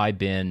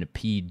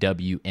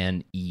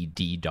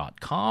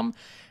 haveibeenpwned.com.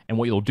 And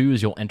what you'll do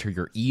is you'll enter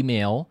your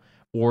email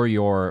or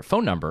your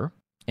phone number,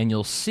 and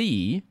you'll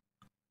see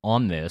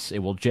on this, it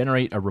will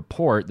generate a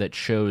report that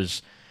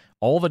shows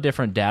all the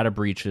different data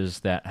breaches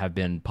that have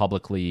been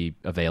publicly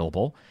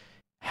available,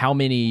 how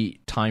many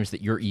times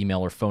that your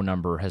email or phone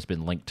number has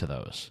been linked to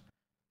those.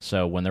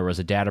 So when there was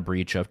a data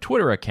breach of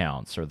Twitter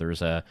accounts, or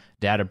there's a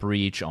data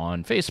breach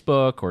on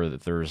Facebook, or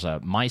there's a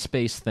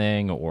MySpace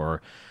thing,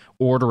 or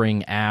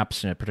ordering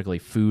apps, and particularly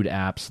food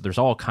apps, there's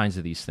all kinds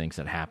of these things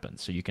that happen.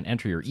 So you can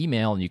enter your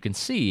email and you can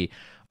see,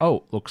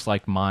 looks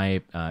like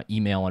my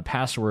email and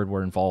password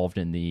were involved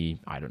in the,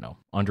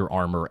 Under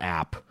Armour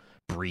app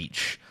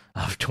breach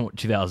of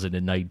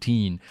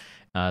 2019.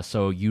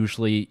 So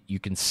usually you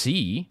can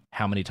see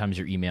how many times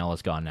your email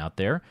has gone out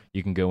there.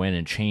 You can go in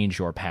and change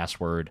your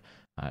password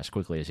as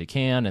quickly as you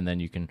can, and then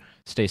you can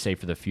stay safe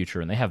for the future.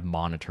 And they have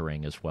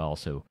monitoring as well,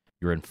 so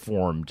you're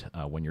informed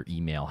when your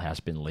email has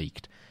been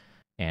leaked.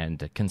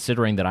 And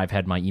considering that I've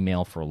had my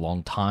email for a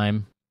long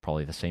time,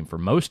 probably the same for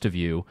most of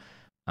you,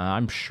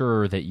 I'm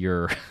sure that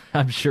your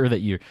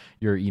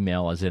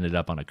email has ended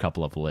up on a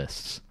couple of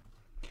lists.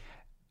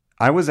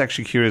 I was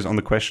actually curious on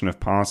the question of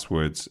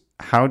passwords.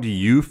 How do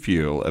you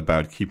feel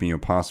about keeping your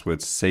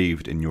passwords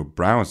saved in your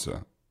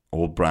browser?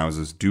 All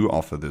browsers do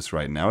offer this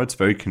right now. It's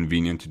very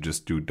convenient to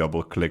just do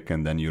double click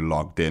and then you're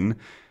logged in.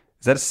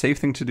 Is that a safe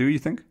thing to do, you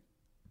think?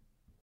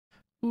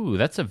 Ooh,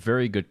 that's a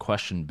very good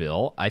question,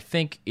 Bill. I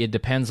think it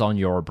depends on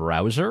your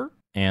browser,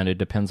 and it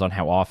depends on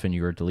how often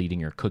you're deleting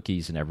your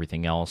cookies and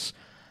everything else.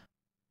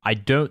 I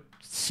don't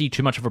see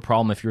too much of a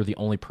problem if you're the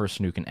only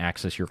person who can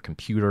access your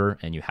computer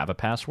and you have a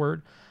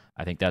password.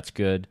 I think that's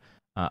good.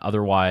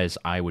 Otherwise,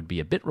 I would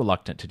be a bit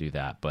reluctant to do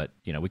that, but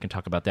we can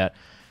talk about that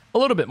a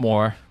little bit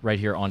more right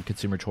here on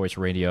Consumer Choice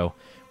Radio.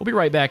 We'll be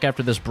right back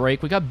after this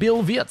break. We got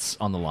Bill Wietz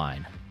on the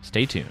line.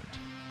 Stay tuned.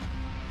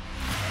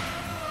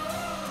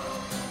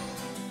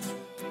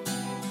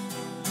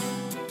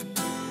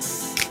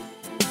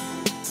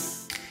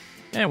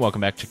 And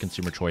welcome back to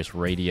Consumer Choice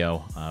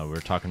Radio. We're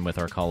talking with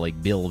our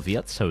colleague Bill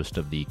Wietz, host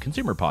of the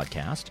Consumer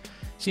Podcast,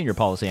 senior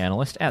policy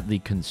analyst at the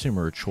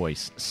Consumer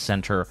Choice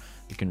Center.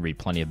 You can read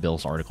plenty of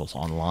Bill's articles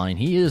online.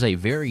 He is a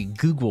very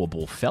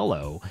Googleable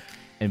fellow.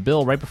 And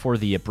Bill, right before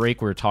the break,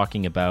 we were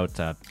talking about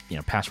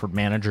password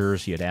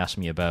managers. You had asked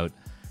me about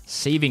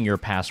saving your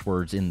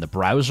passwords in the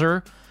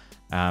browser.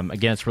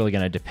 Again, it's really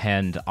going to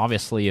depend.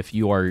 Obviously, if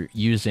you are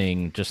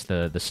using just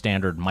the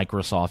standard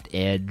Microsoft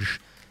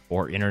Edge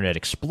or Internet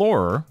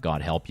Explorer,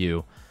 God help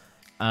you,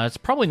 it's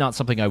probably not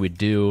something I would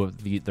do.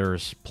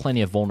 There's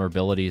plenty of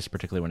vulnerabilities,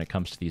 particularly when it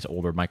comes to these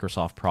older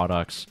Microsoft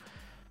products.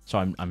 So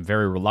I'm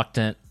very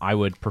reluctant. I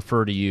would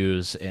prefer to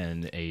use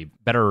a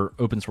better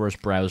open source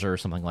browser,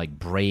 something like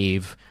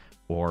Brave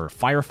or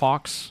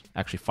Firefox.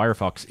 Actually,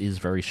 Firefox is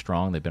very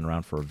strong. They've been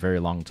around for a very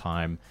long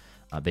time.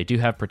 They do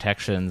have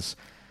protections.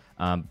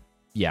 I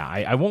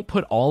won't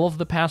put all of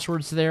the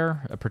passwords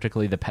there,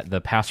 particularly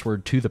the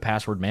password to the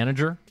password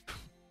manager.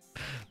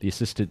 The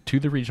assistant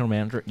to the regional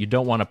manager. You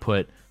don't want to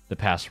put the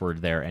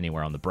password there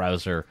anywhere on the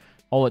browser.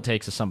 All it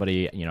takes is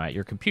somebody at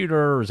your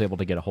computer is able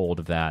to get a hold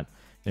of that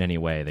in any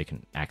way. They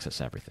can access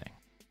everything.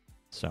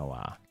 So,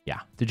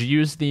 Did you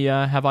use the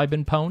Have I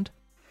Been Pwned?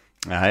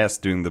 Yes,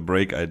 during the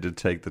break, I did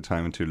take the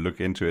time to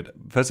look into it.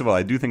 First of all,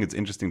 I do think it's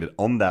interesting that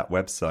on that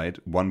website,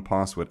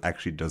 1Password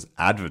actually does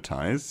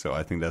advertise. So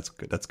I think that's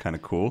kind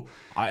of cool.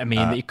 I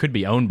mean, it could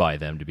be owned by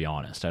them, to be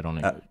honest. I don't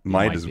know.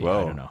 Might as well.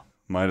 I don't know.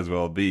 Might as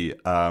well be.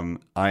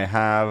 I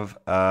have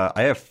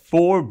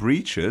 4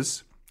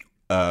 breaches.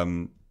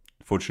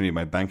 Fortunately,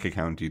 my bank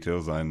account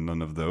details are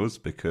none of those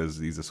because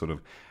these are sort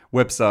of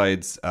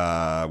websites.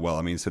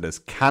 So there's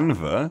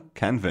Canva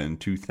in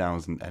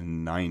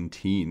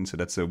 2019. So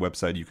that's a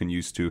website you can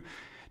use to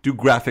do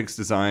graphics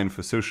design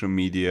for social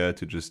media,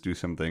 to just do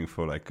something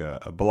for like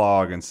a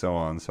blog and so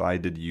on. So I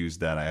did use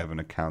that. I have an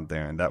account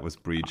there, and that was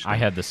breached. I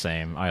had the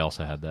same. I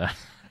also had that.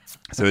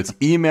 So it's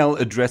email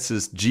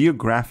addresses,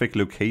 geographic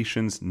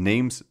locations,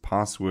 names,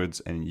 passwords,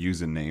 and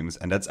usernames.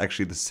 And that's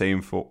actually the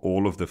same for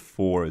all of the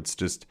 4. It's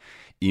just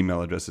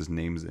email addresses,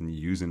 names, and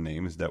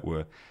usernames that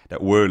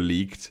were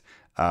leaked.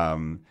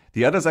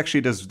 The others,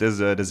 actually, there's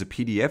a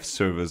PDF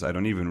service I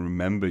don't even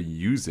remember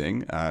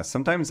using.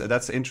 Sometimes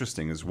that's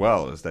interesting as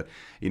well, is that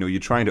you're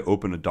trying to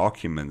open a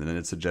document and then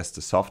it suggests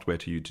the software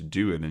to you to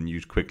do it, and you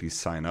quickly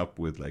sign up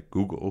with like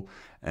Google,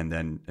 and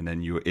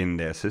then you're in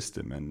their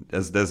system. And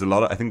there's a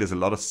lot of, I think there's a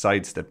lot of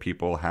sites that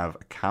people have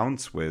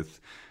accounts with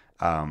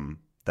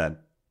that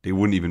they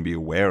wouldn't even be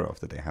aware of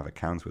that they have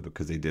accounts with,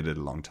 because they did it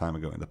a long time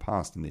ago in the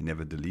past and they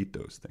never delete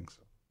those things.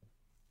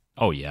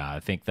 Oh yeah,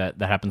 I think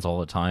that happens all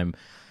the time.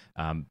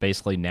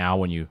 Basically now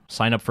when you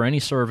sign up for any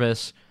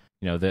service,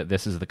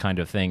 this is the kind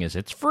of thing is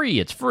it's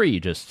free,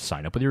 just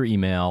sign up with your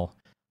email.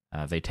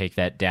 They take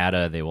that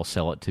data, they will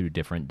sell it to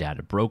different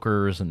data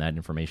brokers, and that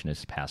information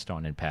is passed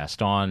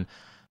on.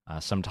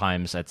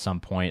 Sometimes at some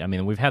point, I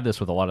mean, we've had this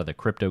with a lot of the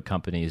crypto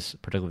companies,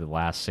 particularly the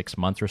last 6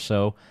 months or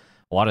so.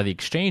 A lot of the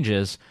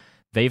exchanges,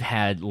 they've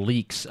had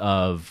leaks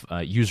of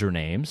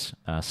usernames,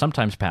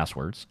 sometimes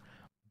passwords,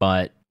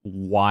 but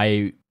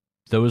why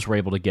those were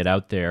able to get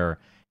out there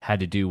had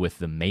to do with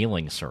the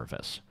mailing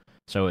service.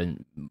 So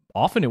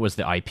often it was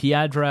the IP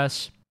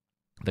address,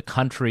 the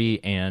country,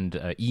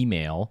 and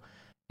email,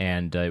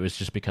 and it was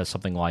just because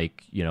something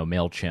like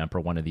MailChimp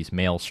or one of these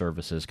mail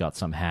services got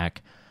some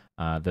hack.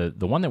 The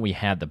one that we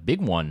had, the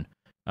big one,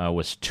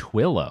 was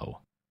Twilio,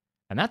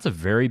 and that's a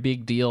very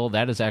big deal.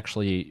 That is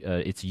actually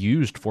it's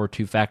used for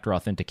two-factor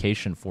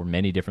authentication for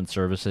many different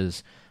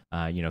services.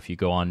 If you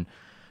go on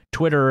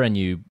Twitter and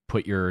you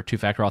put your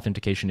two-factor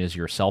authentication as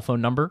your cell phone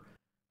number,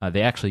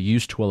 they actually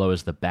use Twilio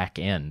as the back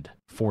end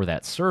for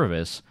that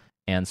service,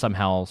 and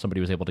somehow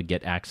somebody was able to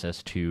get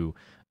access to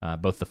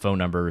both the phone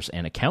numbers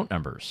and account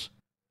numbers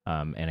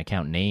and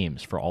account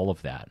names for all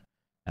of that.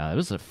 It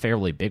was a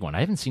fairly big one. I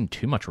haven't seen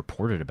too much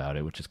reported about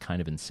it, which is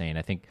kind of insane.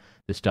 I think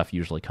this stuff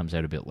usually comes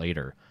out a bit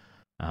later.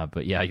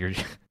 But yeah,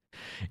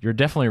 you're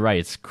definitely right.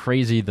 It's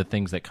crazy the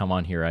things that come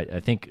on here.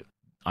 I think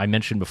I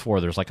mentioned before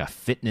there's like a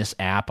fitness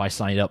app I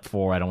signed up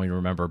for. I don't even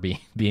remember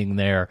being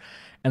there.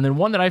 And then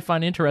one that I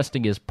find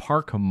interesting is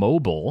Park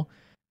Mobile.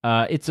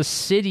 It's a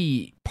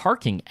city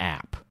parking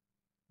app,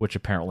 which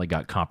apparently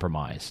got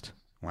compromised.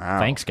 Wow.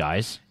 Thanks,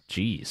 guys.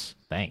 Jeez,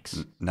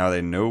 thanks. Now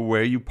they know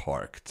where you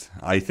parked.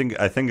 I think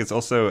it's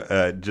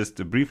also just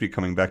briefly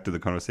coming back to the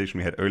conversation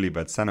we had earlier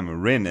about Sanna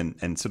Marin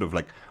and sort of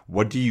like,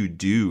 what do you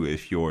do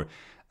if your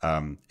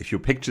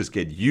pictures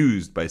get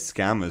used by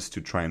scammers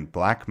to try and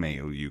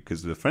blackmail you?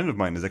 Because a friend of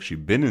mine has actually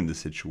been in the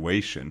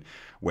situation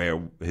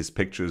where his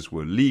pictures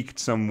were leaked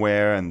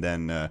somewhere, and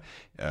then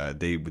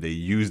they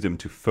used them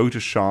to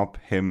Photoshop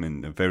him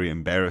in very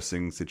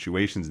embarrassing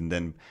situations, and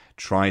then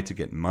try to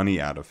get money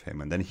out of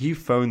him. And then he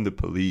phoned the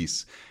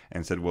police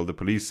and said, well, the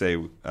police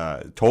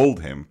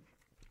told him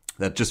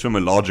that just from a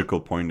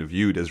logical point of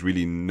view, there's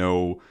really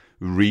no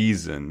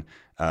reason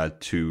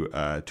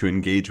to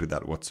engage with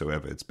that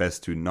whatsoever. It's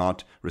best to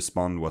not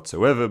respond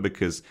whatsoever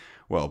because,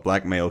 well,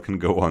 blackmail can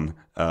go on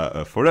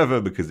forever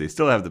because they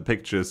still have the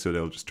pictures, so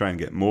they'll just try and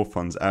get more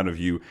funds out of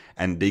you.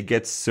 And they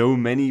get so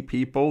many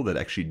people that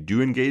actually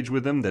do engage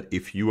with them that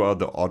if you are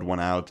the odd one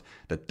out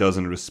that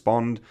doesn't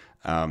respond,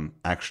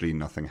 actually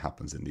nothing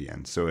happens in the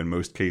end. So in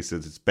most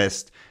cases, it's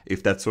best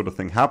if that sort of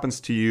thing happens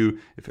to you,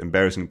 if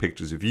embarrassing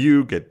pictures of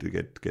you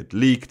get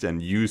leaked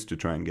and used to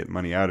try and get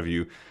money out of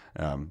you,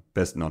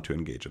 best not to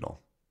engage at all.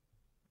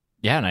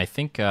 Yeah, and I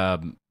think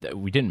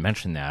we didn't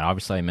mention that.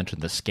 Obviously, I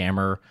mentioned the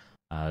scammer.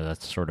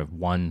 That's sort of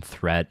one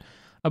threat.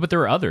 But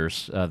there are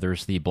others.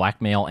 There's the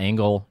blackmail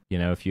angle.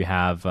 If you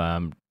have,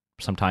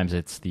 sometimes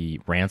it's the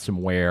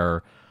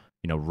ransomware,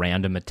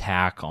 random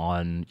attack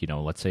on,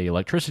 let's say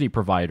electricity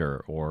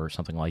provider or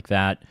something like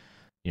that,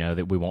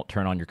 that we won't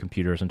turn on your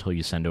computers until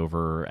you send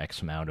over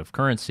X amount of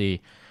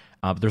currency.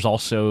 But there's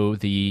also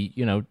the,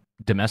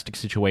 domestic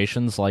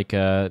situations like,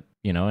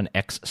 an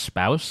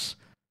ex-spouse.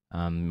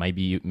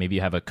 Maybe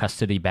you have a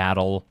custody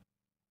battle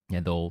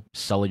and they'll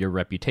sell your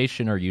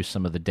reputation or use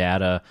some of the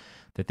data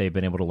that they've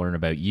been able to learn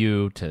about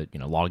you to,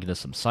 log into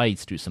some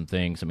sites, do some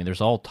things. I mean,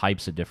 there's all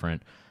types of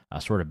different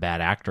sort of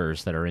bad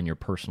actors that are in your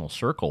personal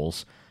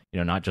circles,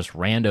 not just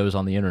randos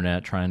on the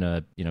internet trying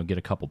to, get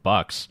a couple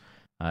bucks.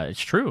 It's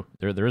true.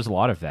 There is a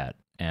lot of that.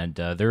 And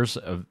there was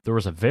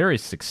a very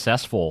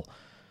successful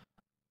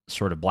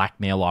sort of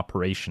blackmail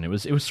operation. It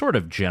was sort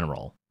of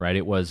general, right?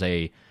 It was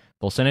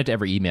they'll send it to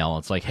every email.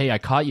 And it's like, hey, I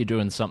caught you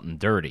doing something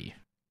dirty.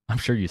 I'm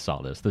sure you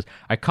saw this.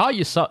 I caught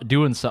you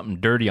doing something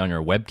dirty on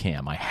your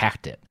webcam. I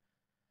hacked it.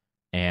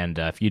 And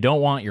if you don't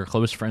want your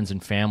close friends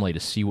and family to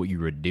see what you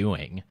were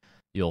doing,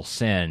 you'll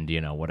send,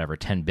 whatever,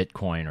 10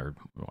 Bitcoin or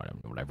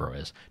whatever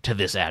it is to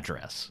this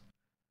address.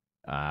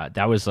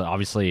 That was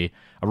obviously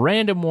a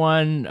random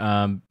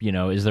one.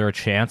 Is there a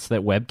chance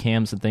that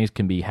webcams and things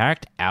can be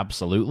hacked?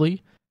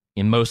 Absolutely.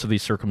 In most of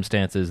these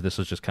circumstances, this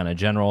was just kind of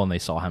general, and they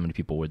saw how many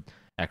people would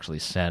actually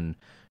send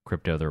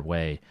crypto their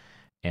way.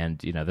 And,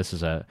 this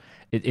is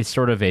it's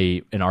sort of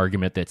an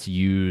argument that's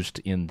used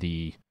in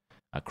the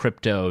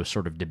crypto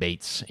sort of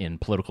debates in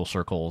political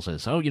circles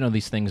as,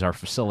 these things are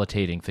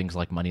facilitating things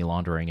like money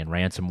laundering and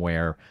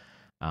ransomware,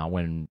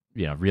 when,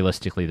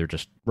 realistically, they're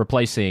just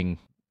replacing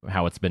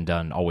how it's been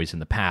done always in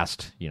the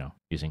past,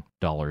 using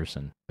dollars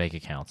and bank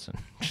accounts and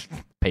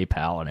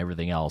PayPal and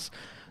everything else.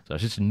 So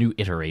it's just a new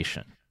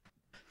iteration.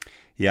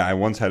 Yeah, I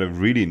once had a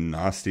really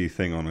nasty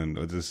thing on,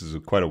 this is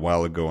quite a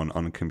while ago,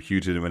 on a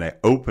computer. And when I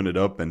opened it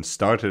up and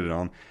started it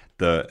on,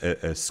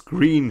 a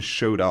screen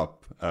showed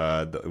up.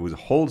 It was a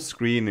whole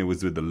screen. It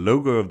was with the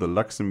logo of the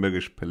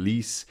Luxembourgish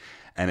police.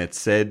 And it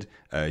said,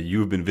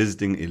 you've been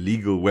visiting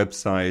illegal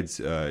websites,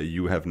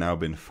 you have now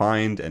been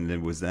fined. And there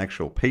was an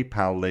actual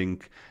PayPal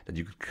link that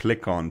you could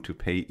click on to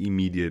pay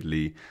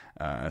immediately.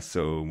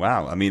 So,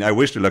 wow. I mean, I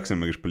wish the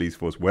Luxembourgish police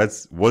force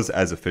was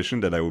as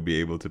efficient that I would be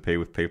able to pay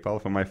with PayPal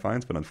for my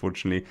fines. But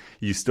unfortunately,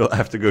 you still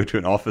have to go to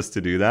an office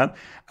to do that.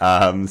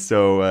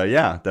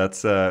 Yeah,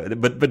 that's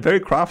but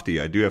very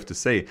crafty, I do have to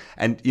say.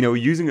 And,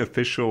 using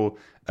official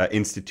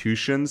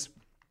institutions,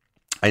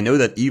 I know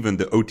that even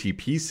the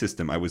OTP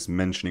system I was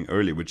mentioning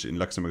earlier, which in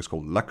Luxembourg is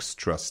called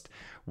LuxTrust,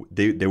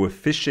 they were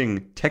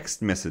phishing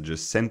text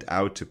messages sent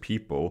out to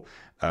people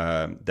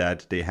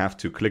that they have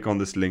to click on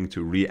this link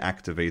to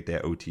reactivate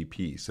their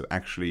OTP. So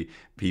actually,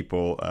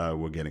 people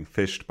were getting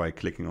phished by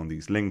clicking on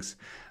these links.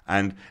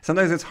 And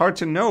sometimes it's hard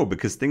to know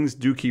because things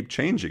do keep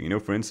changing.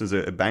 For instance,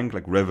 a bank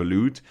like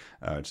Revolut,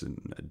 which is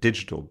a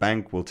digital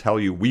bank, will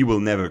tell you, we will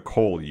never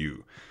call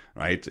you.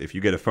 Right? If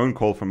you get a phone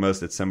call from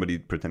us, it's somebody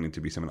pretending to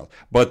be someone else.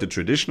 But the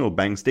traditional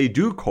banks, they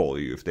do call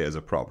you if there's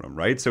a problem,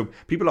 right? So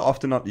people are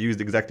often not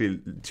used exactly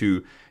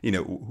to,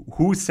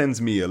 who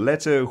sends me a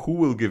letter, who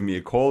will give me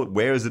a call,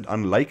 where is it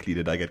unlikely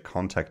that I get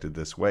contacted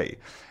this way?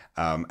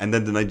 And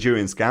then the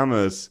Nigerian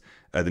scammers,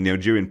 the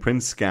Nigerian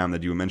prince scam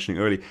that you were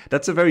mentioning earlier,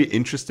 that's a very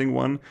interesting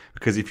one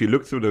because if you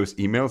look through those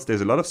emails,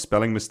 there's a lot of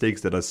spelling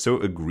mistakes that are so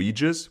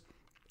egregious.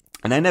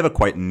 And I never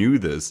quite knew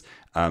this,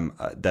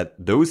 that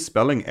those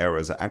spelling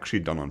errors are actually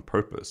done on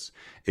purpose.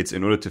 It's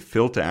in order to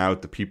filter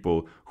out the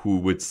people who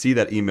would see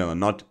that email and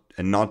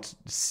not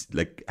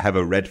like have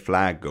a red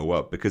flag go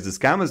up, because the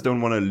scammers don't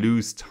want to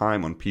lose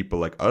time on people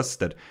like us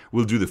that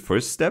will do the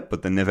first step,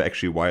 but then never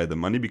actually wire the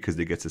money because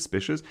they get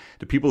suspicious.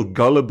 The people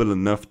gullible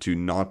enough to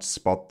not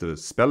spot the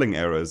spelling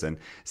errors and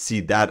see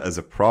that as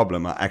a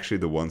problem are actually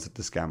the ones that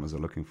the scammers are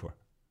looking for.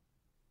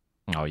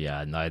 Oh,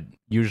 yeah. And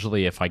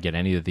usually if I get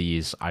any of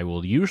these, I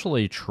will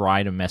usually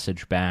try to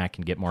message back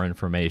and get more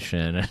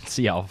information and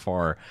see how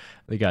far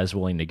the guy's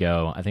willing to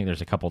go. I think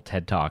there's a couple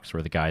TED Talks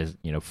where the guy,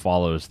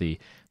 follows the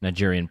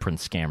Nigerian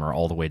prince scammer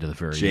all the way to the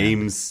very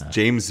end.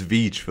 James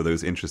Veitch, for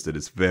those interested,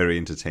 is very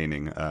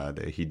entertaining.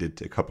 He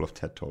did a couple of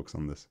TED Talks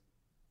on this.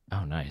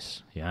 Oh,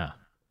 nice. Yeah.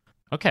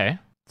 Okay.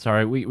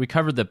 Sorry, we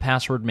covered the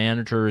password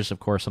managers, of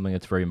course, something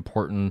that's very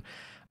important.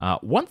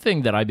 One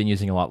thing that I've been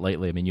using a lot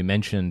lately, I mean, you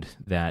mentioned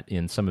that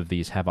in some of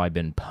these Have I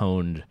Been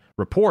Pwned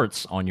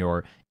reports on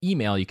your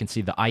email, you can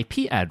see the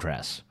IP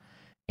address.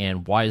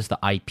 And why is the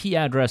IP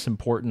address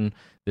important?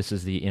 This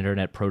is the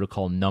internet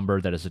protocol number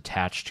that is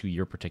attached to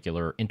your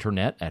particular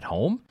internet at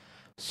home.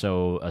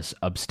 So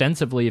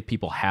ostensibly, if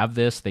people have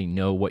this, they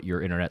know what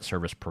your internet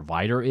service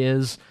provider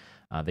is.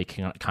 They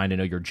can kind of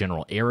know your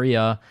general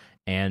area.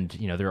 And,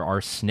 there are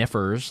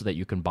sniffers that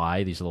you can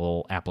buy, these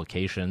little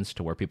applications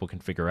to where people can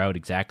figure out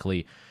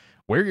exactly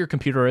where your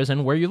computer is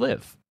and where you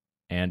live.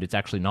 And it's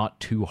actually not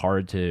too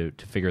hard to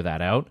figure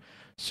that out.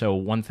 So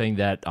one thing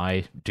that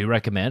I do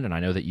recommend, and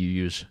I know that you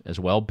use as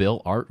well,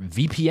 Bill, are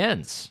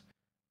VPNs.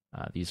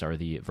 These are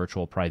the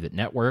virtual private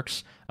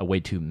networks, a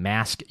way to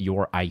mask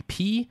your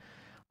IP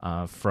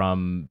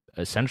from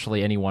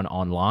essentially anyone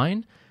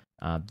online.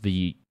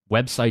 The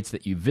websites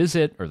that you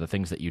visit or the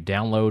things that you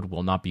download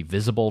will not be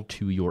visible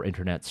to your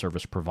internet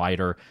service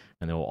provider,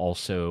 and they will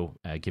also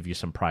give you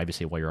some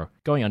privacy while you're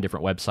going on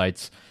different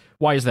websites.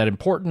 Why is that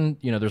important?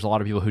 There's a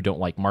lot of people who don't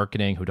like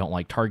marketing, who don't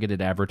like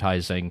targeted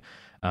advertising.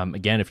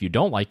 Again, if you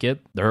don't like it,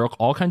 there are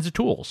all kinds of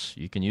tools.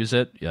 You can use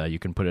it. You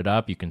can put it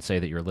up. You can say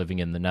that you're living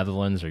in the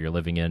Netherlands or you're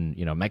living in,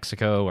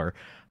 Mexico or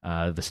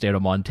the state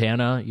of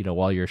Montana,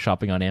 while you're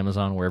shopping on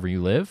Amazon, wherever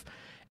you live.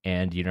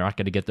 And you're not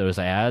going to get those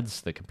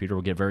ads. The computer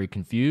will get very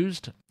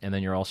confused. And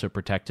then you're also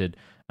protected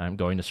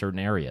going to certain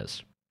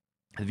areas.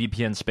 The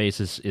VPN space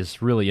is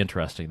really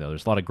interesting, though.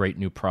 There's a lot of great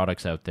new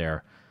products out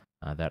there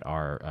that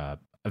are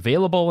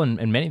available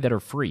and many that are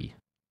free.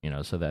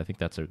 So that I think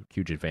that's a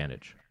huge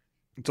advantage.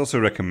 It's also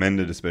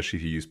recommended, especially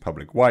if you use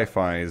public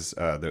Wi-Fi's.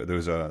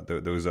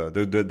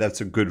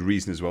 That's a good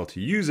reason as well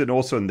to use it.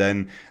 Also, and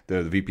then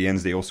the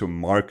VPNs, they also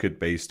market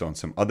based on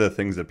some other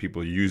things that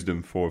people use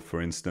them for. For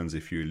instance,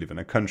 if you live in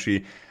a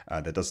country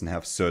that doesn't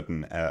have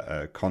certain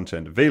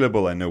content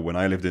available. I know when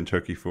I lived in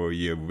Turkey for a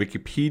year,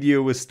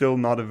 Wikipedia was still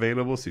not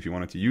available. So if you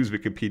wanted to use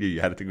Wikipedia, you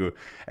had to go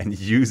and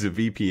use a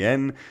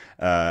VPN.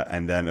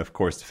 And then, of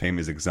course, the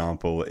famous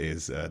example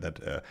is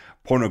that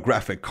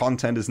pornographic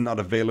content is not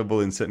available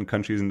in certain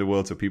countries in the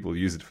world. So people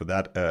use it for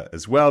that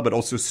as well, but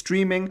also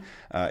streaming.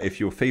 If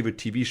your favorite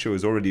TV show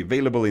is already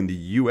available in the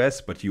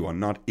US, but you are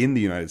not in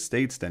the United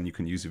States, then you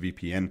can use a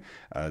VPN.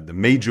 The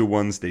major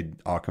ones, they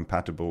are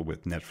compatible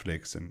with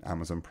Netflix and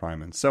Amazon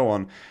Prime and so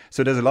on.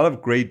 So there's a lot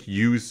of great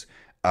use,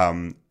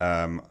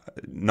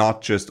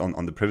 not just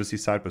on the privacy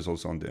side, but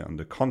also on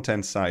the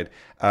content side.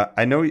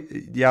 I know,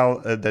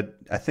 Yal, that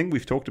I think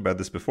we've talked about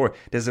this before.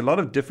 There's a lot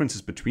of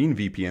differences between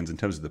VPNs in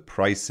terms of the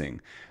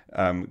pricing.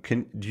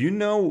 Do you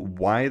know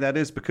why that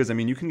is? Because,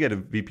 you can get a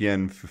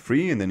VPN for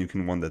free, and then you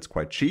can one that's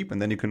quite cheap,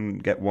 and then you can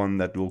get one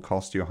that will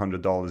cost you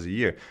 $100 a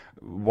year.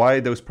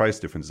 Why those price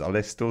differences? Are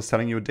they still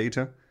selling your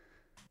data?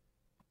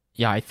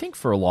 Yeah, I think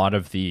for a lot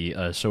of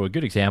so a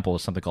good example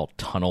is something called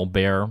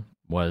TunnelBear.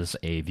 Was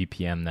a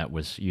VPN that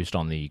was used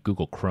on the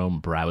Google Chrome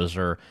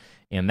browser.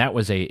 And that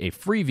was a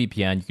free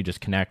VPN. You could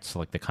just connect,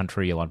 select the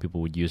country. A lot of people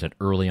would use it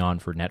early on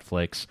for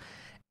Netflix.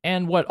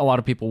 And what a lot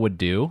of people would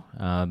do,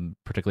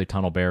 particularly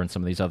TunnelBear and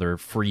some of these other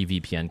free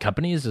VPN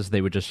companies, is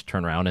they would just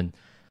turn around and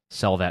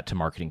sell that to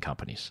marketing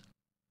companies.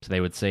 So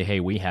they would say, hey,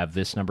 we have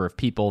this number of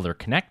people. They're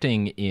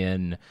connecting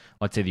in,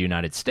 let's say, the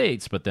United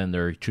States, but then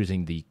they're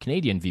choosing the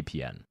Canadian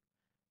VPN.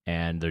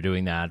 And they're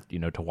doing that,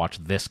 to watch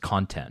this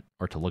content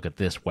or to look at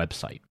this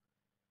website.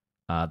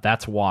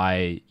 That's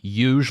why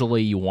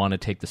usually you want to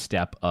take the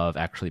step of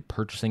actually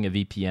purchasing a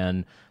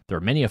VPN. There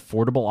are many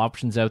affordable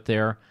options out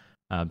there.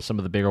 Some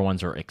of the bigger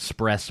ones are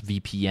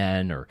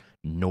ExpressVPN or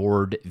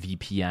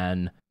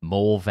NordVPN,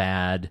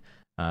 Mullvad.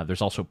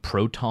 There's also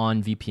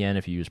Proton VPN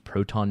if you use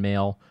Proton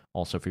Mail,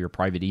 also for your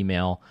private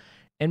email.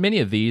 And many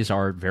of these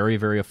are very,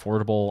 very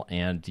affordable,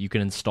 and you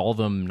can install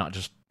them not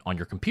just on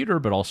your computer,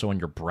 but also on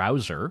your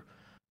browser,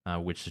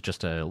 which is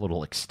just a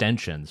little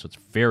extension. So it's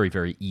very,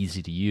 very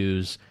easy to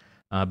use.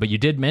 But you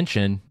did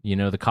mention,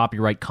 the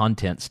copyright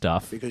content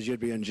stuff. Because you'd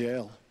be in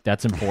jail.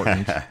 That's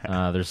important.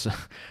 There's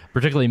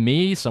particularly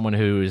me, someone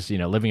who is,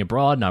 living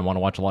abroad, and I want to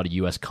watch a lot of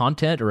U.S.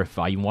 content, or if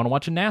I even want to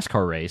watch a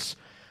NASCAR race,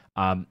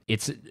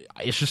 it's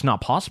just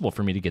not possible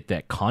for me to get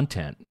that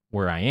content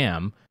where I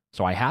am.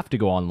 So I have to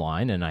go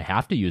online, and I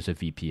have to use a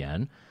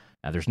VPN.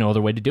 There's no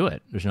other way to do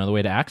it. There's no other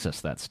way to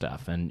access that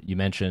stuff. And you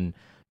mentioned,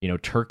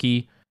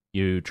 Turkey.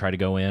 You try to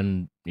go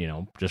in,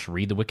 just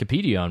read the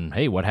Wikipedia on,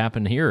 hey, what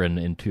happened here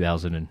in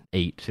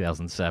 2008,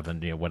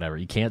 2007, whatever.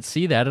 You can't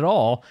see that at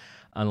all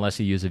unless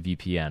you use a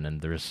VPN.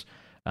 And there's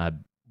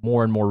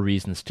more and more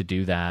reasons to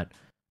do that,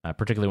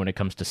 particularly when it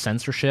comes to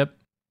censorship.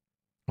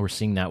 We're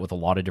seeing that with a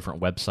lot of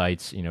different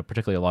websites,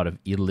 particularly a lot of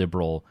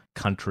illiberal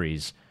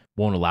countries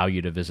won't allow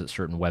you to visit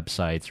certain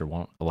websites or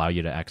won't allow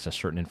you to access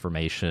certain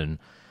information.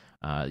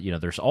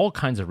 There's all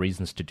kinds of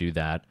reasons to do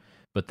that.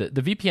 But the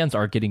VPNs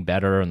are getting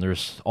better, and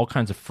there's all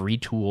kinds of free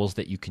tools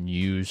that you can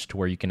use to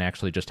where you can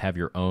actually just have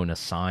your own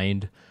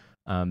assigned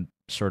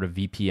sort of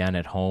VPN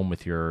at home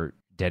with your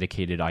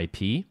dedicated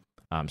IP.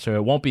 So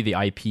it won't be the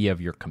IP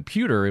of your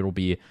computer. It'll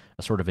be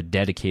a sort of a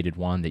dedicated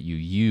one that you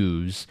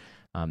use,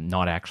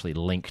 not actually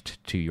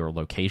linked to your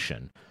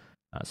location.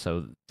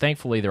 So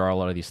thankfully, there are a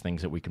lot of these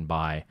things that we can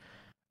buy.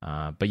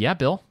 But yeah,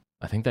 Bill,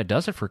 I think that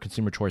does it for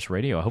Consumer Choice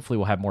Radio. Hopefully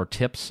we'll have more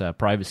tips,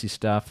 privacy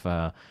stuff,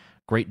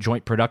 great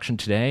joint production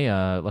today.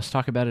 Let's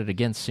talk about it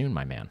again soon,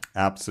 my man.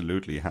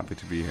 Absolutely. Happy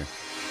to be here.